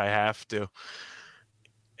think I have to.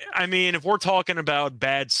 If we're talking about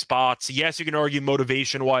bad spots, yes, you can argue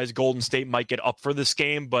motivation-wise Golden State might get up for this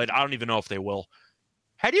game, but I don't even know if they will.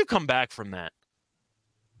 How do you come back from that?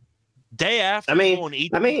 Day after going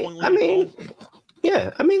 18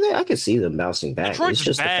 I can see them bouncing back. Detroit's it's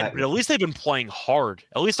just bad, but at least they've been playing hard.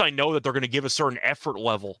 At least I know that they're going to give a certain effort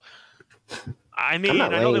level. I know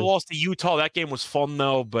they lost to Utah. That game was fun,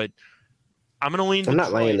 though, but I'm going to lean I'm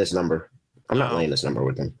not laying this number. I'm not laying this number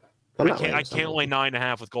with them. I can't lay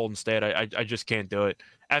 9.5 with Golden State. I just can't do it.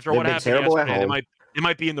 After what happened yesterday, they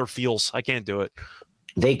might be in their feels. I can't do it.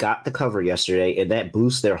 They got the cover yesterday, and that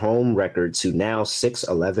boosts their home record to now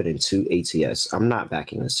 6-11-2 ATS. I'm not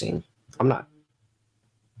backing this team. I'm not.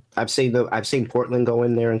 I've seen Portland go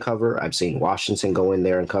in there and cover. I've seen Washington go in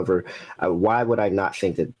there and cover. Why would I not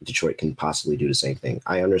think that Detroit can possibly do the same thing?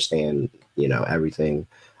 I understand, everything.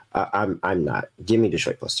 I'm not. Give me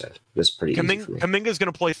Detroit plus 10. That's pretty easy for me. Kuminga's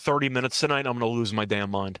going to play 30 minutes tonight. I'm going to lose my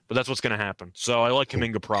damn mind. But that's what's going to happen. So I like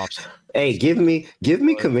Kuminga props. Hey, give me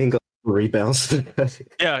Kuminga rebounds.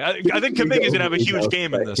 Yeah, I think Kuminga's going to have a huge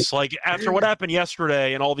game in this. Like, after what happened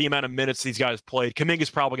yesterday and all the amount of minutes these guys played, Kuminga's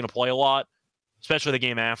probably going to play a lot, especially the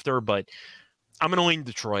game after. But I'm going to lean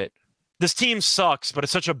Detroit. This team sucks, but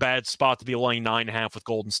it's such a bad spot to be laying 9.5 with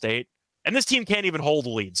Golden State. And this team can't even hold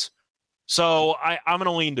leads. So I'm going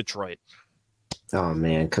to lean Detroit. Oh,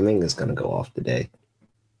 man. Kuminga's going to go off today.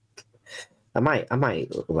 I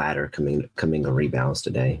might ladder Kuminga rebounds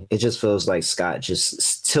today. It just feels like Scott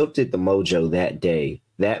just tilted the mojo that day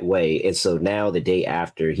that way, and so now the day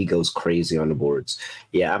after he goes crazy on the boards.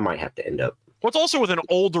 Yeah, I might have to end up. What's also with an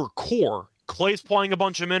older core. Clay's playing a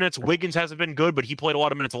bunch of minutes. Wiggins hasn't been good, but he played a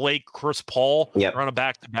lot of minutes late. Chris Paul on a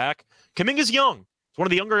back-to-back. Kuminga's young. He's one of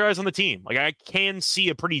the younger guys on the team. Like, I can see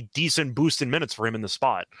a pretty decent boost in minutes for him in the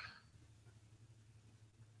spot.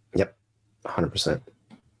 Yep, 100%.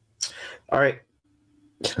 All right.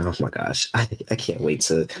 Oh my gosh, I can't wait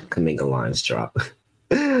to Kuminga lines drop.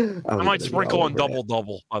 I might sprinkle on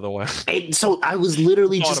double-double, by the way. And so I was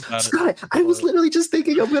literally just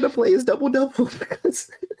thinking I'm gonna play his double-double.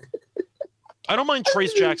 I don't mind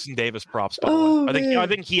Trace Jackson Davis props, by the way. I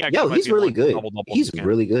think he actually he's really good. He's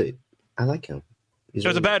really good. I like him. It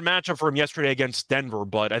was a bad matchup for him yesterday against Denver,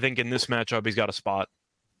 but I think in this matchup he's got a spot.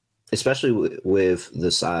 Especially with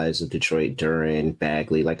the size of Detroit, Duran,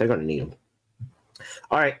 Bagley, like they're gonna need him.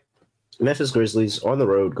 All right. Memphis Grizzlies on the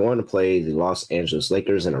road going to play the Los Angeles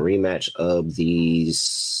Lakers in a rematch of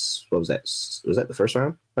these. What was that? Was that the first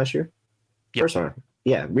round last year? Yep. First round.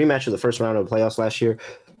 Yeah, rematch of the first round of the playoffs last year.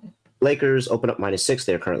 Lakers open up -6.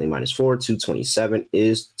 They're currently -4. 227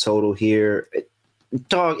 is total here.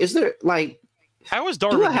 Dog, is there like? How is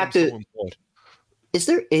Darvin so employed? Is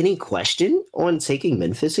there any question on taking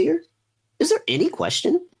Memphis here? Is there any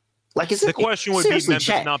question? Like, is the question would be Memphis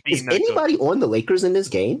chat, not being is that anybody good. On the Lakers in this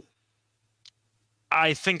game?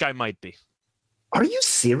 I think I might be. Are you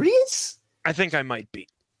serious? I think I might be.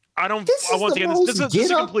 I don't. This is once again, this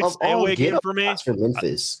is a complete stay away game for me. For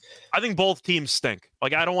Memphis. I think both teams stink.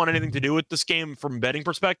 Like, I don't want anything to do with this game from a betting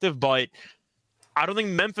perspective, but I don't think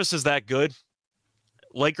Memphis is that good.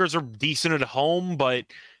 Lakers are decent at home, but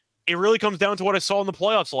it really comes down to what I saw in the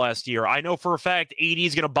playoffs last year. I know for a fact AD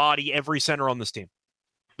is going to body every center on this team.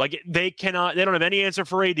 Like, they don't have any answer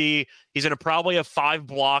for AD. He's going to probably have 5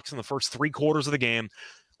 blocks in the first 3 quarters of the game.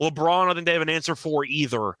 LeBron, I don't think they have an answer for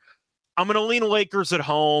either. I'm going to lean Lakers at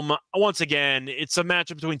home. Once again, it's a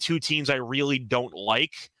matchup between two teams I really don't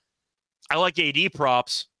like. I like AD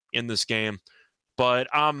props in this game, but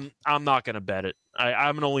I'm not going to bet it.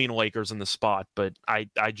 I'm going to lean Lakers in the spot, but I'm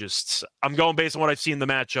going based on what I've seen in the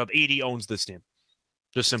matchup. AD owns this team.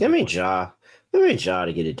 Just simply. Give me Ja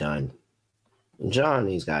to get it done. Ja and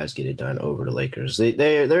these guys get it done over the Lakers.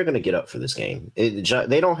 They're going to get up for this game.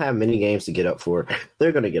 They don't have many games to get up for.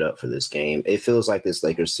 They're going to get up for this game. It feels like this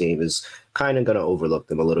Lakers team is kind of going to overlook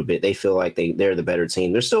them a little bit. They feel like they're the better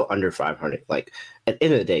team. They're still under 500. Like, at the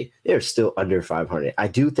end of the day, they're still under 500. I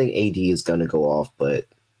do think AD is going to go off,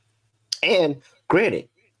 and granted,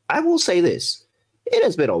 I will say this. It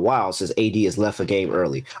has been a while since AD has left a game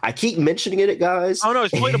early. I keep mentioning it, guys. Oh, no,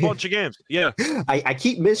 he's played a bunch of games. Yeah. I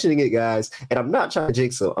keep mentioning it, guys, and I'm not trying to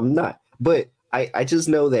jinx him. I'm not. But I just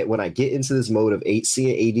know that when I get into this mode of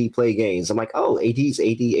seeing AD play games, I'm like, oh, AD's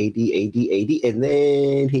AD. And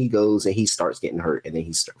then he goes and he starts getting hurt, and then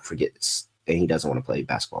he forgets, and he doesn't want to play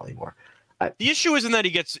basketball anymore. The issue isn't that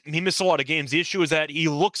he missed a lot of games. The issue is that he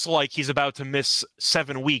looks like he's about to miss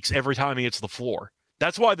 7 weeks every time he hits the floor.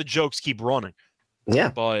 That's why the jokes keep running. Yeah.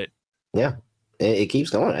 But yeah, it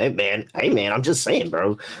keeps going. Hey, man, I'm just saying,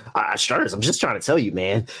 bro. Starters, I'm just trying to tell you,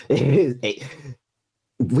 man. Hey,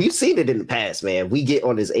 we've seen it in the past, man. We get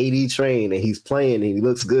on this AD train and he's playing and he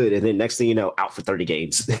looks good. And then next thing you know, out for 30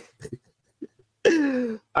 games.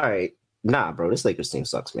 All right. Nah, bro, this Lakers team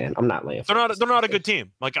sucks, man. I'm not laying. They're not a good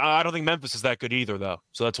team. Like, I don't think Memphis is that good either, though.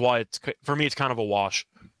 So that's why for me, it's kind of a wash.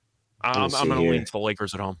 I'm going to lean to the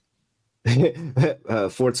Lakers at home.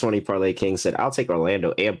 420 Parlay King said, I'll take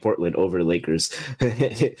Orlando and Portland over the Lakers.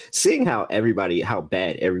 Seeing how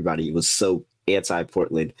bad everybody was so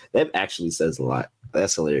anti-Portland, that actually says a lot.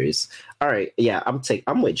 That's hilarious. All right, yeah,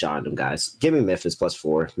 I'm with John, them guys. Give me Memphis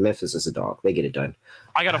 +4. Memphis is a dog. They get it done.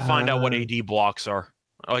 I got to find out what AD blocks are.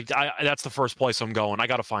 Like, that's the first place I'm going. I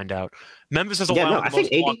got to find out. Memphis has allowed the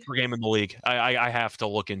most blocks per game in the league. I have to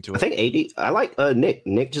look into it. I think AD. I like Nick.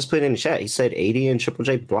 Nick just put in the chat. He said 80 and Triple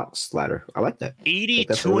J blocks ladder. I like that.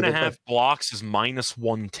 82.5 blocks is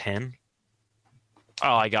 -110.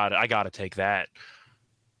 Oh, I got it. I got to take that.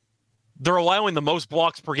 They're allowing the most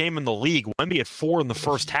blocks per game in the league. Wemby at 4 in the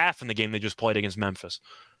first half in the game they just played against Memphis.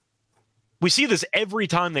 We see this every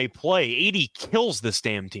time they play. AD kills this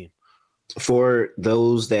damn team. For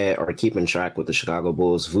those that are keeping track with the Chicago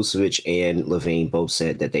Bulls, Vucevic and LaVine both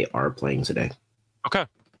said that they are playing today. Okay.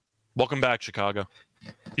 Welcome back, Chicago.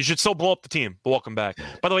 You should still blow up the team, but welcome back.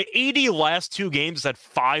 By the way, AD last 2 games has had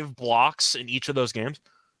 5 blocks in each of those games.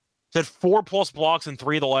 He's had 4+ blocks in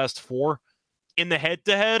 3 of the last 4. In the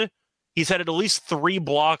head-to-head, he's had at least 3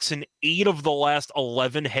 blocks in 8 of the last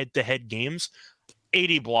 11 head-to-head games.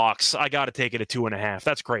 80 blocks. I got to take it at 2.5.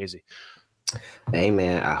 That's crazy. Hey,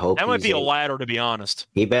 man, I hope that might be a ladder, to be honest.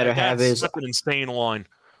 He better have that's an insane line.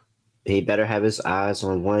 He better have his eyes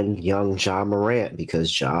on one young Ja Morant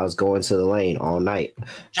because Ja's going to the lane all night.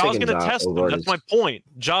 Ja's going to test him. That's my point.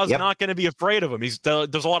 Ja's not going to be afraid of him.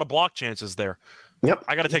 There's a lot of block chances there. Yep.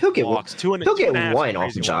 I got to take the blocks. He'll get one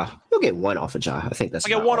off of Ja. He'll get one off of Ja. I think that's. I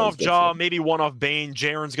get one off Ja, maybe one off Bane.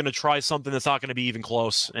 Jaren's going to try something that's not going to be even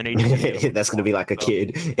close. And that's going to be like a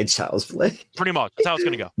kid in child's play. Pretty much. That's how it's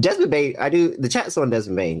going to go. Desmond Bane. The chat's on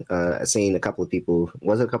Desmond Bane. I've seen a couple of people.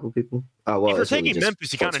 Was it a couple of people? Oh, well, if you're taking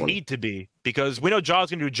Memphis, you kind of need to be because we know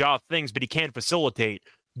Ja's going to do Ja things, but he can't facilitate.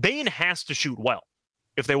 Bane has to shoot well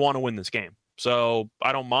if they want to win this game. So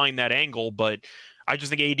I don't mind that angle, but I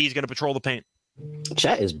just think AD is going to patrol the paint.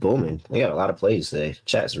 Chat is booming. They got a lot of plays today.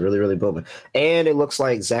 Chat is really, really booming. And it looks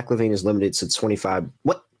like Zach LaVine is limited to 25.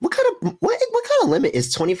 What kind of limit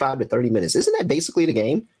is 25 to 30 minutes? Isn't that basically the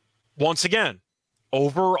game? Once again,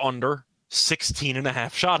 over or under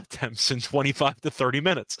 16.5 shot attempts in 25 to 30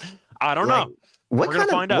 minutes. I don't know. What kind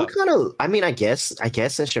of I mean, I guess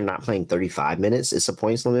since you're not playing 35 minutes, it's a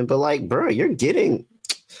points limit, but like, bro, you're getting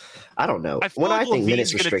I don't know. I think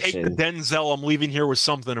minutes going to take the Denzel I'm leaving here with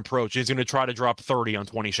something approach. He's going to try to drop 30 on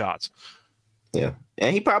 20 shots. Yeah,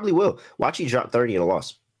 and he probably will. Watch you drop 30 in a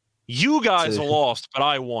loss. You guys lost, but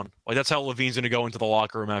I won. Like that's how LaVine's going to go into the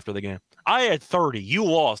locker room after the game. I had 30. You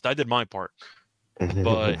lost. I did my part.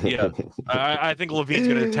 But yeah, I think LaVine's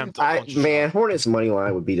going to attempt to Hornets money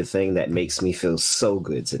line would be the thing that makes me feel so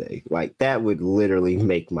good today. Like that would literally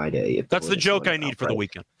make my day. That's the joke I need for the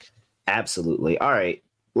weekend. Absolutely. All right.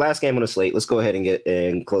 Last game on the slate. Let's go ahead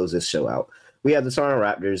and close this show out. We have the Toronto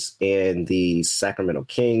Raptors and the Sacramento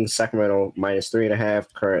Kings. Sacramento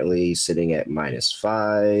 -3.5, currently sitting at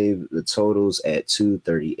 -5. The totals at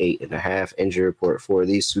 238.5. Injury report for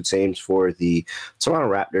these two teams. For the Toronto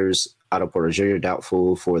Raptors, Otto Porter Jr.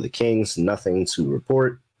 doubtful. For the Kings, nothing to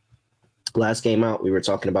report. Last game out, we were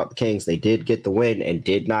talking about the Kings. They did get the win and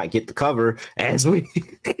did not get the cover.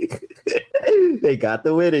 They got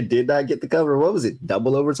the win and did not get the cover. What was it?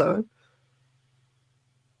 Double overtime?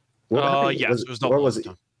 Yes, it was double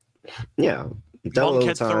overtime. Yeah. Monk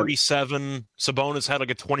had 37. Sabonis had like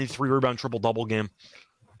a 23 rebound triple-double game.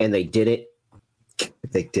 And they didn't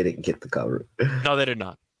get the cover. No, they did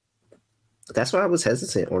not. That's why I was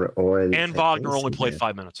hesitant on and Wagner only played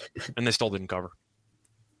 5 minutes, and they still didn't cover.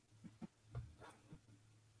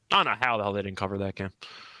 I don't know how the hell they didn't cover that game.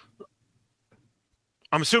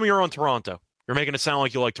 I'm assuming you're on Toronto. You're making it sound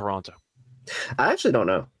like you like Toronto. I actually don't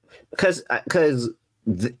know. Because I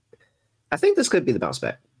think this could be the bounce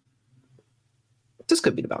back. This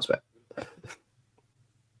could be the bounce back.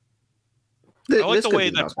 I like the way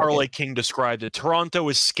that Parlay King described it. Toronto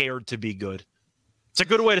is scared to be good. It's a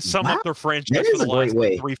good way to sum up their franchise for the last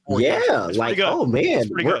 3-4 years. Yeah, like, oh man,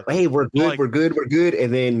 we're good, we're good,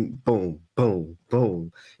 and then boom, boom,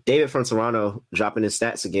 boom. David from Toronto dropping his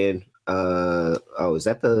stats again. Is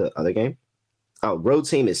that the other game? Oh, road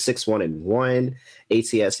team is 6-1-1.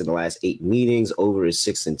 ATS in the last 8 meetings. Over is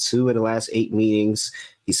 6-2 in the last 8 meetings.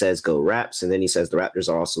 He says go Raps, and then he says the Raptors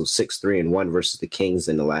are also 6-3-1 versus the Kings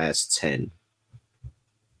in the last 10.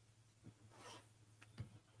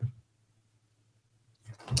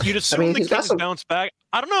 You'd assume the Kings bounce back.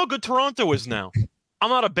 I don't know how good Toronto is now. I'm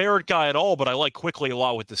not a Barrett guy at all, but I like Quickly a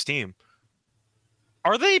lot with this team.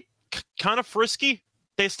 Are they kind of frisky?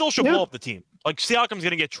 They still should blow up the team. Like, Siakam's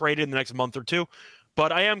going to get traded in the next month or two,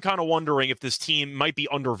 but I am kind of wondering if this team might be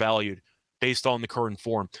undervalued based on the current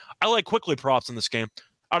form. I like Quickly props in this game.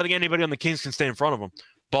 I don't think anybody on the Kings can stay in front of them,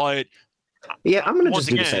 but yeah, I'm going to just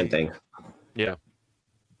do the same thing. Yeah.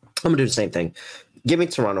 I'm going to do the same thing. Give me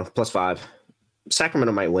Toronto +5.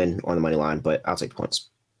 Sacramento might win on the money line, but I'll take the points.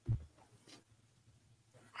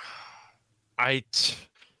 I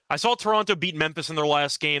saw Toronto beat Memphis in their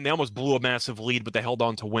last game. They almost blew a massive lead, but they held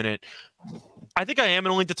on to win it. I think I am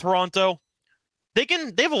going to lean to Toronto. They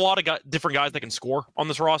have a lot of different guys that can score on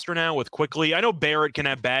this roster now with Quickly. I know Barrett can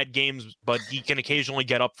have bad games, but he can occasionally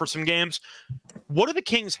get up for some games. What do the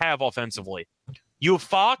Kings have offensively? You have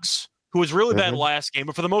Fox, who was really bad last game,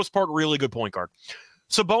 but for the most part, really good point guard.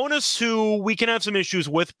 Sabonis, who we can have some issues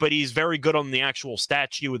with, but he's very good on the actual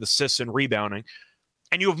stat sheet with assists and rebounding.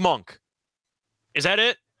 And you have Monk. Is that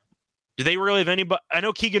it? Do they really have anybody? I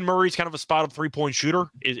know Keegan Murray's kind of a spot up 3-point shooter.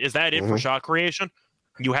 Is that it for shot creation?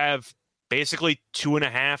 You have basically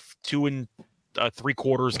 2.5, 2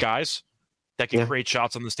 3/4 guys that can create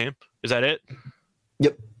shots on this team. Is that it?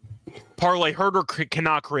 Yep. Parlay Herder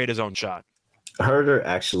cannot create his own shot. Herder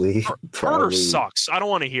actually Herder sucks. I don't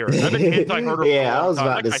want to hear it. I've been anti-Herder. Yeah, I was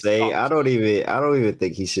about to say I don't even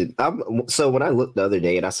think he should. So when I looked the other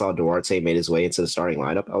day and I saw Duarte made his way into the starting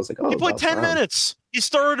lineup, I was like, oh, he played 10 minutes. He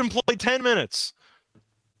started and played 10 minutes.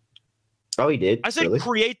 Oh, he did? I said really?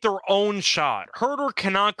 Create their own shot. Herder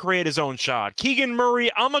cannot create his own shot. Keegan Murray,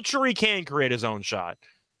 I'm not sure he can create his own shot.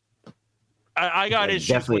 I got issues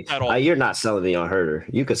definitely. With that. You're not selling me on Herder.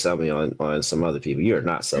 You could sell me on some other people. You're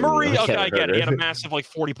not selling Murray, me on okay, Kevin I get Herder. it. He had a massive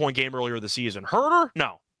 40-point game earlier this season. Herder,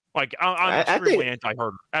 no. I'm extremely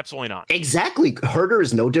anti-Herder. Absolutely not. Exactly. Herder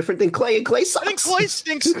is no different than Clay, and Clay sucks. I think Clay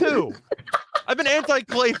stinks too. I've been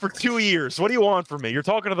anti-Clay for 2 years. What do you want from me? You're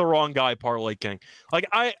talking to the wrong guy, Parlay King.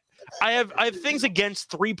 I have things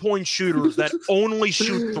against 3-point shooters that only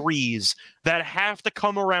shoot threes that have to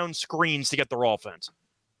come around screens to get their offense.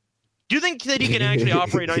 Do you think that he can actually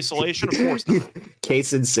operate in isolation? Of course not.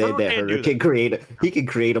 Kaysen said that Herder can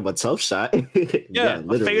create him a tough shot. Yeah,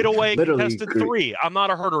 a fadeaway contested three. I'm not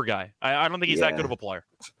a Herder guy. I don't think he's that good of a player.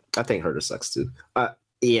 I think Herder sucks too. I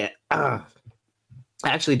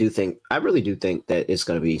really do think that it's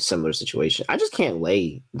going to be a similar situation. I just can't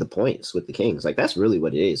lay the points with the Kings. Like, that's really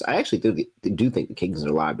what it is. I actually do think the Kings are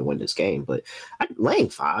alive to win this game, but laying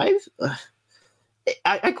 5?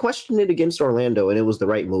 I questioned it against Orlando, and it was the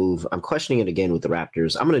right move. I'm questioning it again with the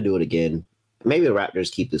Raptors. I'm going to do it again. Maybe the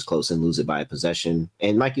Raptors keep this close and lose it by a possession.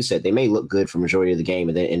 And like you said, they may look good for majority of the game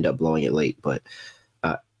and then end up blowing it late. But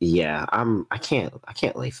I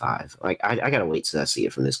can't lay 5. Like, I gotta wait till I see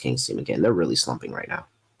it from this Kings team again. They're really slumping right now.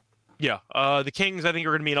 Yeah, the Kings I think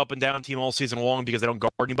are going to be an up and down team all season long because they don't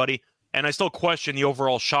guard anybody, and I still question the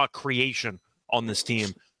overall shot creation on this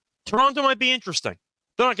team. Toronto might be interesting.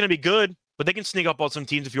 They're not going to be good, but they can sneak up on some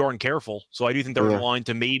teams if you aren't careful. So I do think they're in line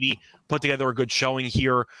to maybe put together a good showing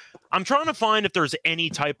here. I'm trying to find if there's any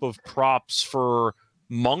type of props for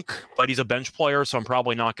Monk, but he's a bench player, so I'm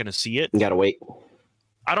probably not going to see it. You gotta wait.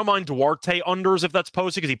 I don't mind Duarte unders if that's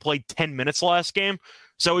posted because he played 10 minutes last game.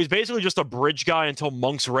 So he's basically just a bridge guy until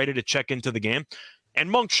Monk's ready to check into the game. And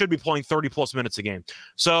Monk should be playing 30-plus minutes a game.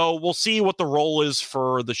 So we'll see what the role is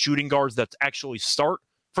for the shooting guards that actually start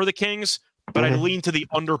for the Kings. But I'd lean to the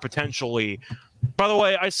under potentially. By the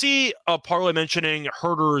way, I see Parlay mentioning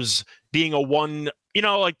Herder's being a one,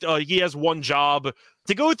 he has one job.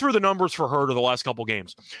 To go through the numbers for Herder the last couple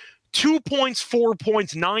games. 2 points, 4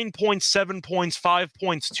 points, 9 points, 7 points, 5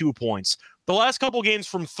 points, 2 points. The last couple games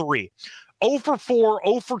from 3. 0 for 4,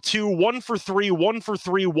 0 for 2, 1 for 3, 1 for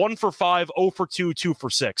 3, 1 for 5, 0 for 2, 2 for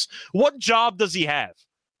 6. What job does he have?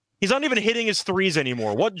 He's not even hitting his threes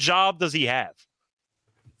anymore. What job does he have?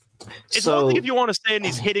 It's one thing if you want to say and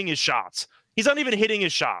he's hitting his shots. He's not even hitting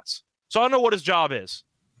his shots. So I don't know what his job is.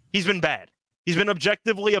 He's been bad. He's been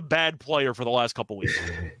objectively a bad player for the last couple weeks.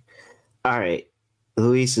 All right.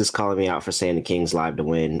 Luis is calling me out for saying the Kings live to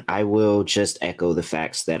win. I will just echo the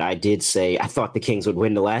facts that I did say I thought the Kings would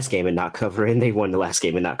win the last game and not cover, and they won the last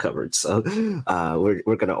game and not covered. So we're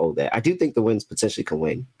going to owe that. I do think the Winds potentially can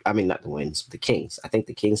win. I mean, not the Winds, the Kings. I think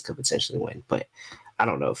the Kings could potentially win, but I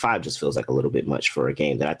don't know. 5 just feels like a little bit much for a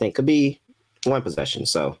game that I think could be one possession.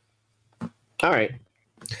 So, all right.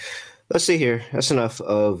 Let's see here. That's enough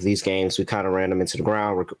of these games. We kind of ran them into the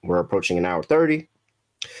ground. We're approaching an hour 30.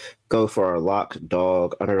 Go for our lock,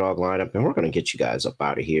 dog, underdog lineup, and we're going to get you guys up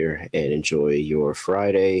out of here and enjoy your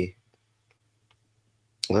Friday.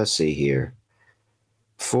 Let's see here.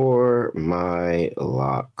 For my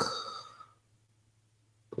lock,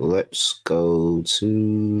 let's go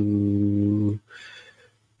to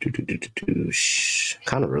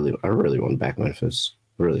I really want to back Memphis.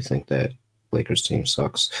 I really think that Lakers team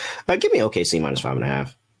sucks. Give me OKC minus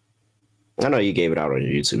 5.5. I know you gave it out on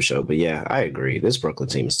your YouTube show, but yeah, I agree. This Brooklyn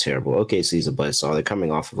team is terrible. OKC's a buzzsaw. They're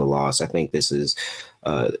coming off of a loss. I think this is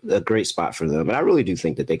a great spot for them. And I really do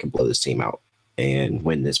think that they can blow this team out and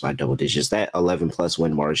win this by double digits. That 11-plus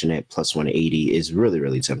win margin at plus 180 is really,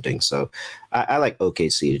 really tempting. So I like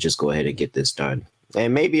OKC to just go ahead and get this done.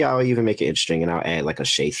 And maybe I'll even make it interesting and I'll add like a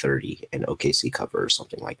Shea 30 and OKC cover or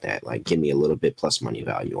something like that. Like give me a little bit plus money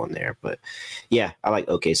value on there. But yeah, I like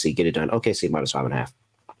OKC. Get it done. OKC minus 5.5.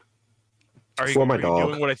 Are you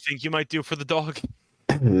doing what I think you might do for the dog?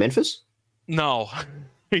 Memphis? No.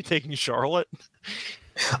 Are you taking Charlotte?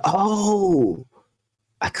 Oh,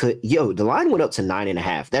 I could. Yo, the line went up to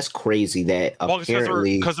 9.5. That's crazy. That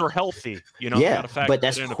apparently because they're healthy. Yeah, but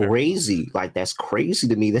that's crazy. Like that's crazy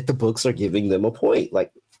to me that the books are giving them a point.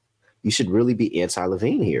 Like you should really be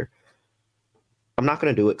anti-Levine here. I'm not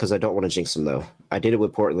going to do it because I don't want to jinx them, though. I did it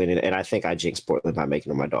with Portland, and I think I jinxed Portland by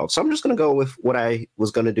making them my dog. So I'm just going to go with what I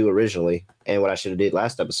was going to do originally and what I should have did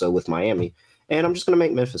last episode with Miami. And I'm just going to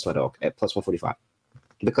make Memphis my dog at plus 145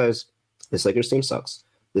 because This Lakers team sucks.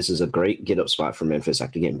 This is a great get-up spot for Memphis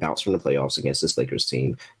after getting bounced from the playoffs against this Lakers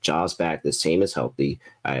team. Ja's back. This team is healthy.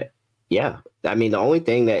 Yeah. I mean, the only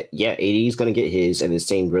thing that, AD is going to get his, and this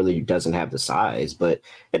team really doesn't have the size. But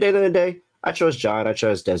at the end of the day, I trust Ja and I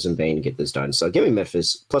trust Desmond Bane to get this done. So give me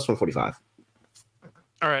Memphis, plus 145.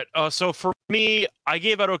 All right. So for me, I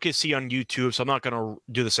gave out OKC on YouTube, so I'm not going to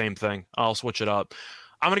do the same thing. I'll switch it up.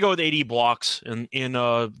 I'm going to go with 80 blocks in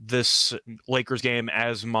this Lakers game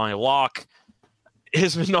as my lock.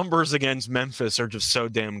 His numbers against Memphis are just so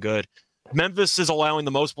damn good. Memphis is allowing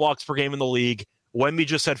the most blocks per game in the league. Wemby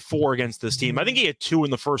just had 4 against this team. I think he had 2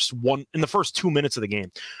 in the first 2 minutes of the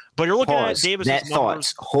game. But you're looking at Davis's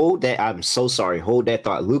numbers. Hold that. I'm so sorry. Hold that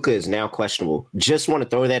thought. Luka is now questionable. Just want to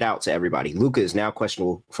throw that out to everybody. Luka is now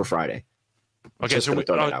questionable for Friday. Okay,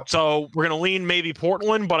 so we're gonna lean maybe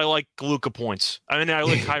Portland, but I like Luka points. I mean, I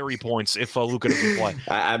like Kyrie points if Luka doesn't play.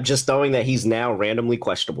 I'm just throwing that he's now randomly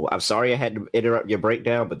questionable. I'm sorry I had to interrupt your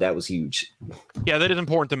breakdown, but that was huge. Yeah, that is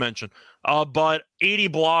important to mention. But 80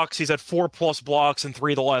 blocks. He's had 4+ blocks in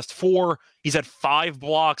 3 of the last 4. He's had 5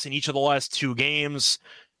 blocks in each of the last 2 games.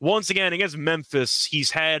 Once again, against Memphis,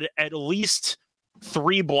 he's had at least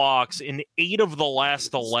 3 blocks in 8 of the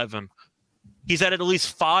last 11. He's had at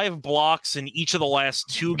least 5 blocks in each of the last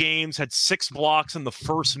 2 games, had 6 blocks in the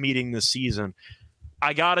first meeting this season.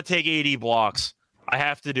 I got to take 80 blocks. I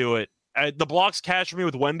have to do it. The blocks cashed me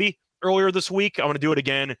with Wemby earlier this week. I'm going to do it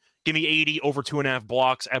again. Give me 80 over 2.5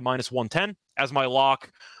 blocks at minus 110 as my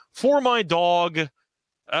lock. For my dog,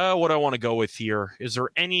 what do I want to go with here? Is there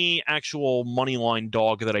any actual money line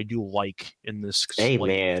dog that I do like in this? Hey,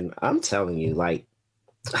 man, I'm telling you, like...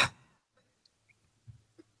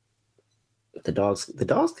 The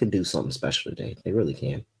dogs can do something special today. They really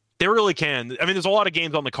can. They really can. I mean, there's a lot of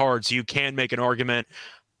games on the card, so you can make an argument.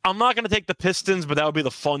 I'm not going to take the Pistons, but that would be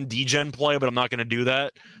the fun D-Gen play, but I'm not going to do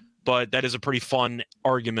that. But that is a pretty fun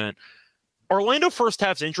argument. Orlando first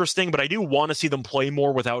half's interesting, but I do want to see them play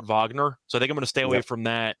more without Wagner, so I think I'm going to stay away from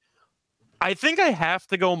that. I think I have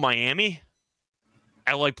to go Miami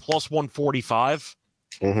at like plus 145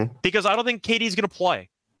 because I don't think KD's going to play.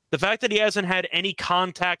 The fact that he hasn't had any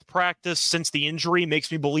contact practice since the injury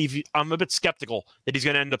makes me believe I'm a bit skeptical that he's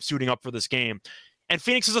going to end up suiting up for this game. And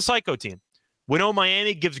Phoenix is a psycho team. We know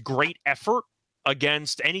Miami gives great effort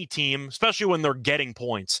against any team, especially when they're getting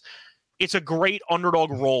points. It's a great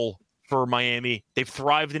underdog role for Miami. They've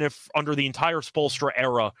thrived in it under the entire Spoelstra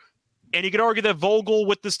era. And you could argue that Vogel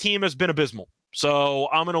with this team has been abysmal. So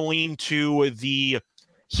I'm going to lean to the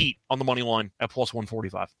Heat on the money line at plus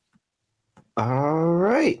 145. All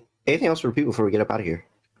right. Anything else for people before we get up out of here?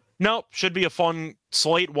 No, should be a fun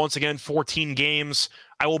slate. Once again, 14 games.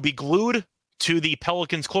 I will be glued to the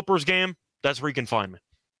Pelicans-Clippers game. That's where you can find me.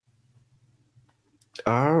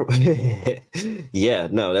 Yeah,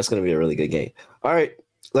 no, that's going to be a really good game. All right.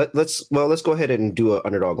 Let's go ahead and do an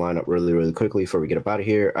underdog lineup really, really quickly before we get up out of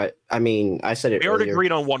here. I mean, I said it earlier. We already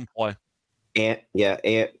agreed on one play. Ant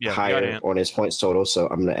higher on his points total, so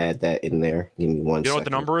I'm going to add that in there. Give me 1 second. You know what the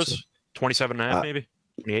number is? 27.5,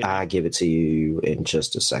 maybe? I give it to you in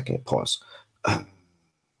just a second. Pause.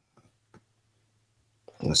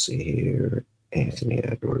 Let's see here. Anthony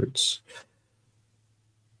Edwards.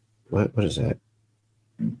 What is that?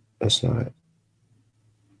 That's not.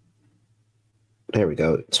 There we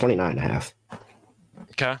go. 29.5.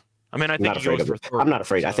 Okay. I mean, I think he goes for 30. I'm not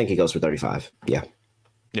afraid. I think he goes for 35. Yeah.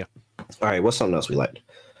 Yeah. All right. What's something else we liked?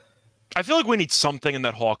 I feel like we need something in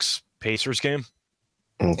that Hawks-Pacers game.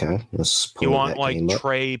 Okay. Let's pull you want like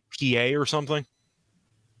Trey PA or something?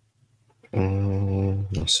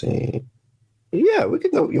 Let's see. Yeah, we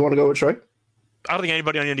could go. You want to go with Trey? I don't think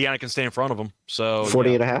anybody on Indiana can stay in front of him. So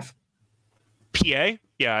 40.5. PA?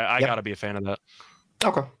 Yeah, I got to be a fan of that.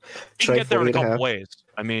 Okay. He can get there in a couple ways.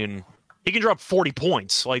 I mean, he can drop 40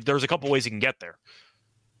 points. Like, there's a couple ways he can get there.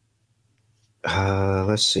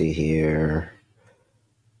 Let's see here.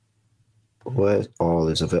 What all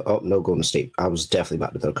is available? Oh, no Golden State. I was definitely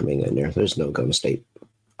about to throw Kuminga in there. There's no Golden State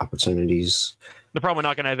opportunities. They're probably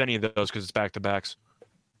not going to have any of those because it's back-to-backs.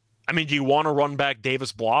 I mean, do you want to run back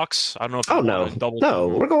Davis blocks? I don't know if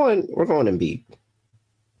we're going Embiid.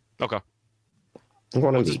 Okay. I'm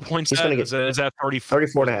going Embiid. Points is that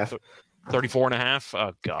 34.5. 34.5?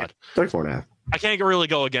 Oh, God. 34.5. I can't really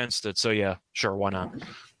go against it, so yeah, sure, why not?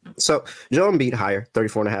 So Joel Embiid higher,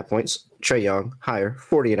 34.5 points. Trey Young higher,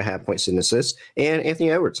 40.5 points in assists. And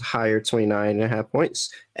Anthony Edwards higher, 29.5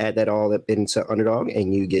 points. Add that all up into Underdog,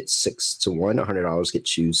 and you get 6-1. $100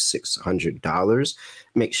 gets you $600.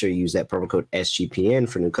 Make sure you use that promo code SGPN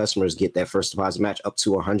for new customers. Get that first deposit match up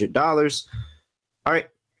to $100. All right.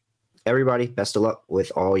 everybody, best of luck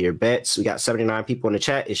with all your bets. We got 79 people in the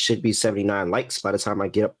chat. It should be 79 likes by the time I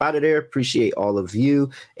get up out of there. Appreciate all of you.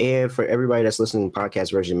 And for everybody that's listening to the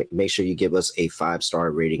podcast version, make sure you give us a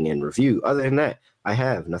 5-star rating and review. Other than that, I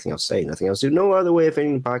have nothing else to say, nothing else to do. No other way of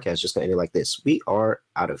ending the podcast, just going to end it like this. We are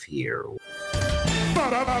out of here.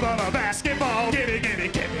 Basketball.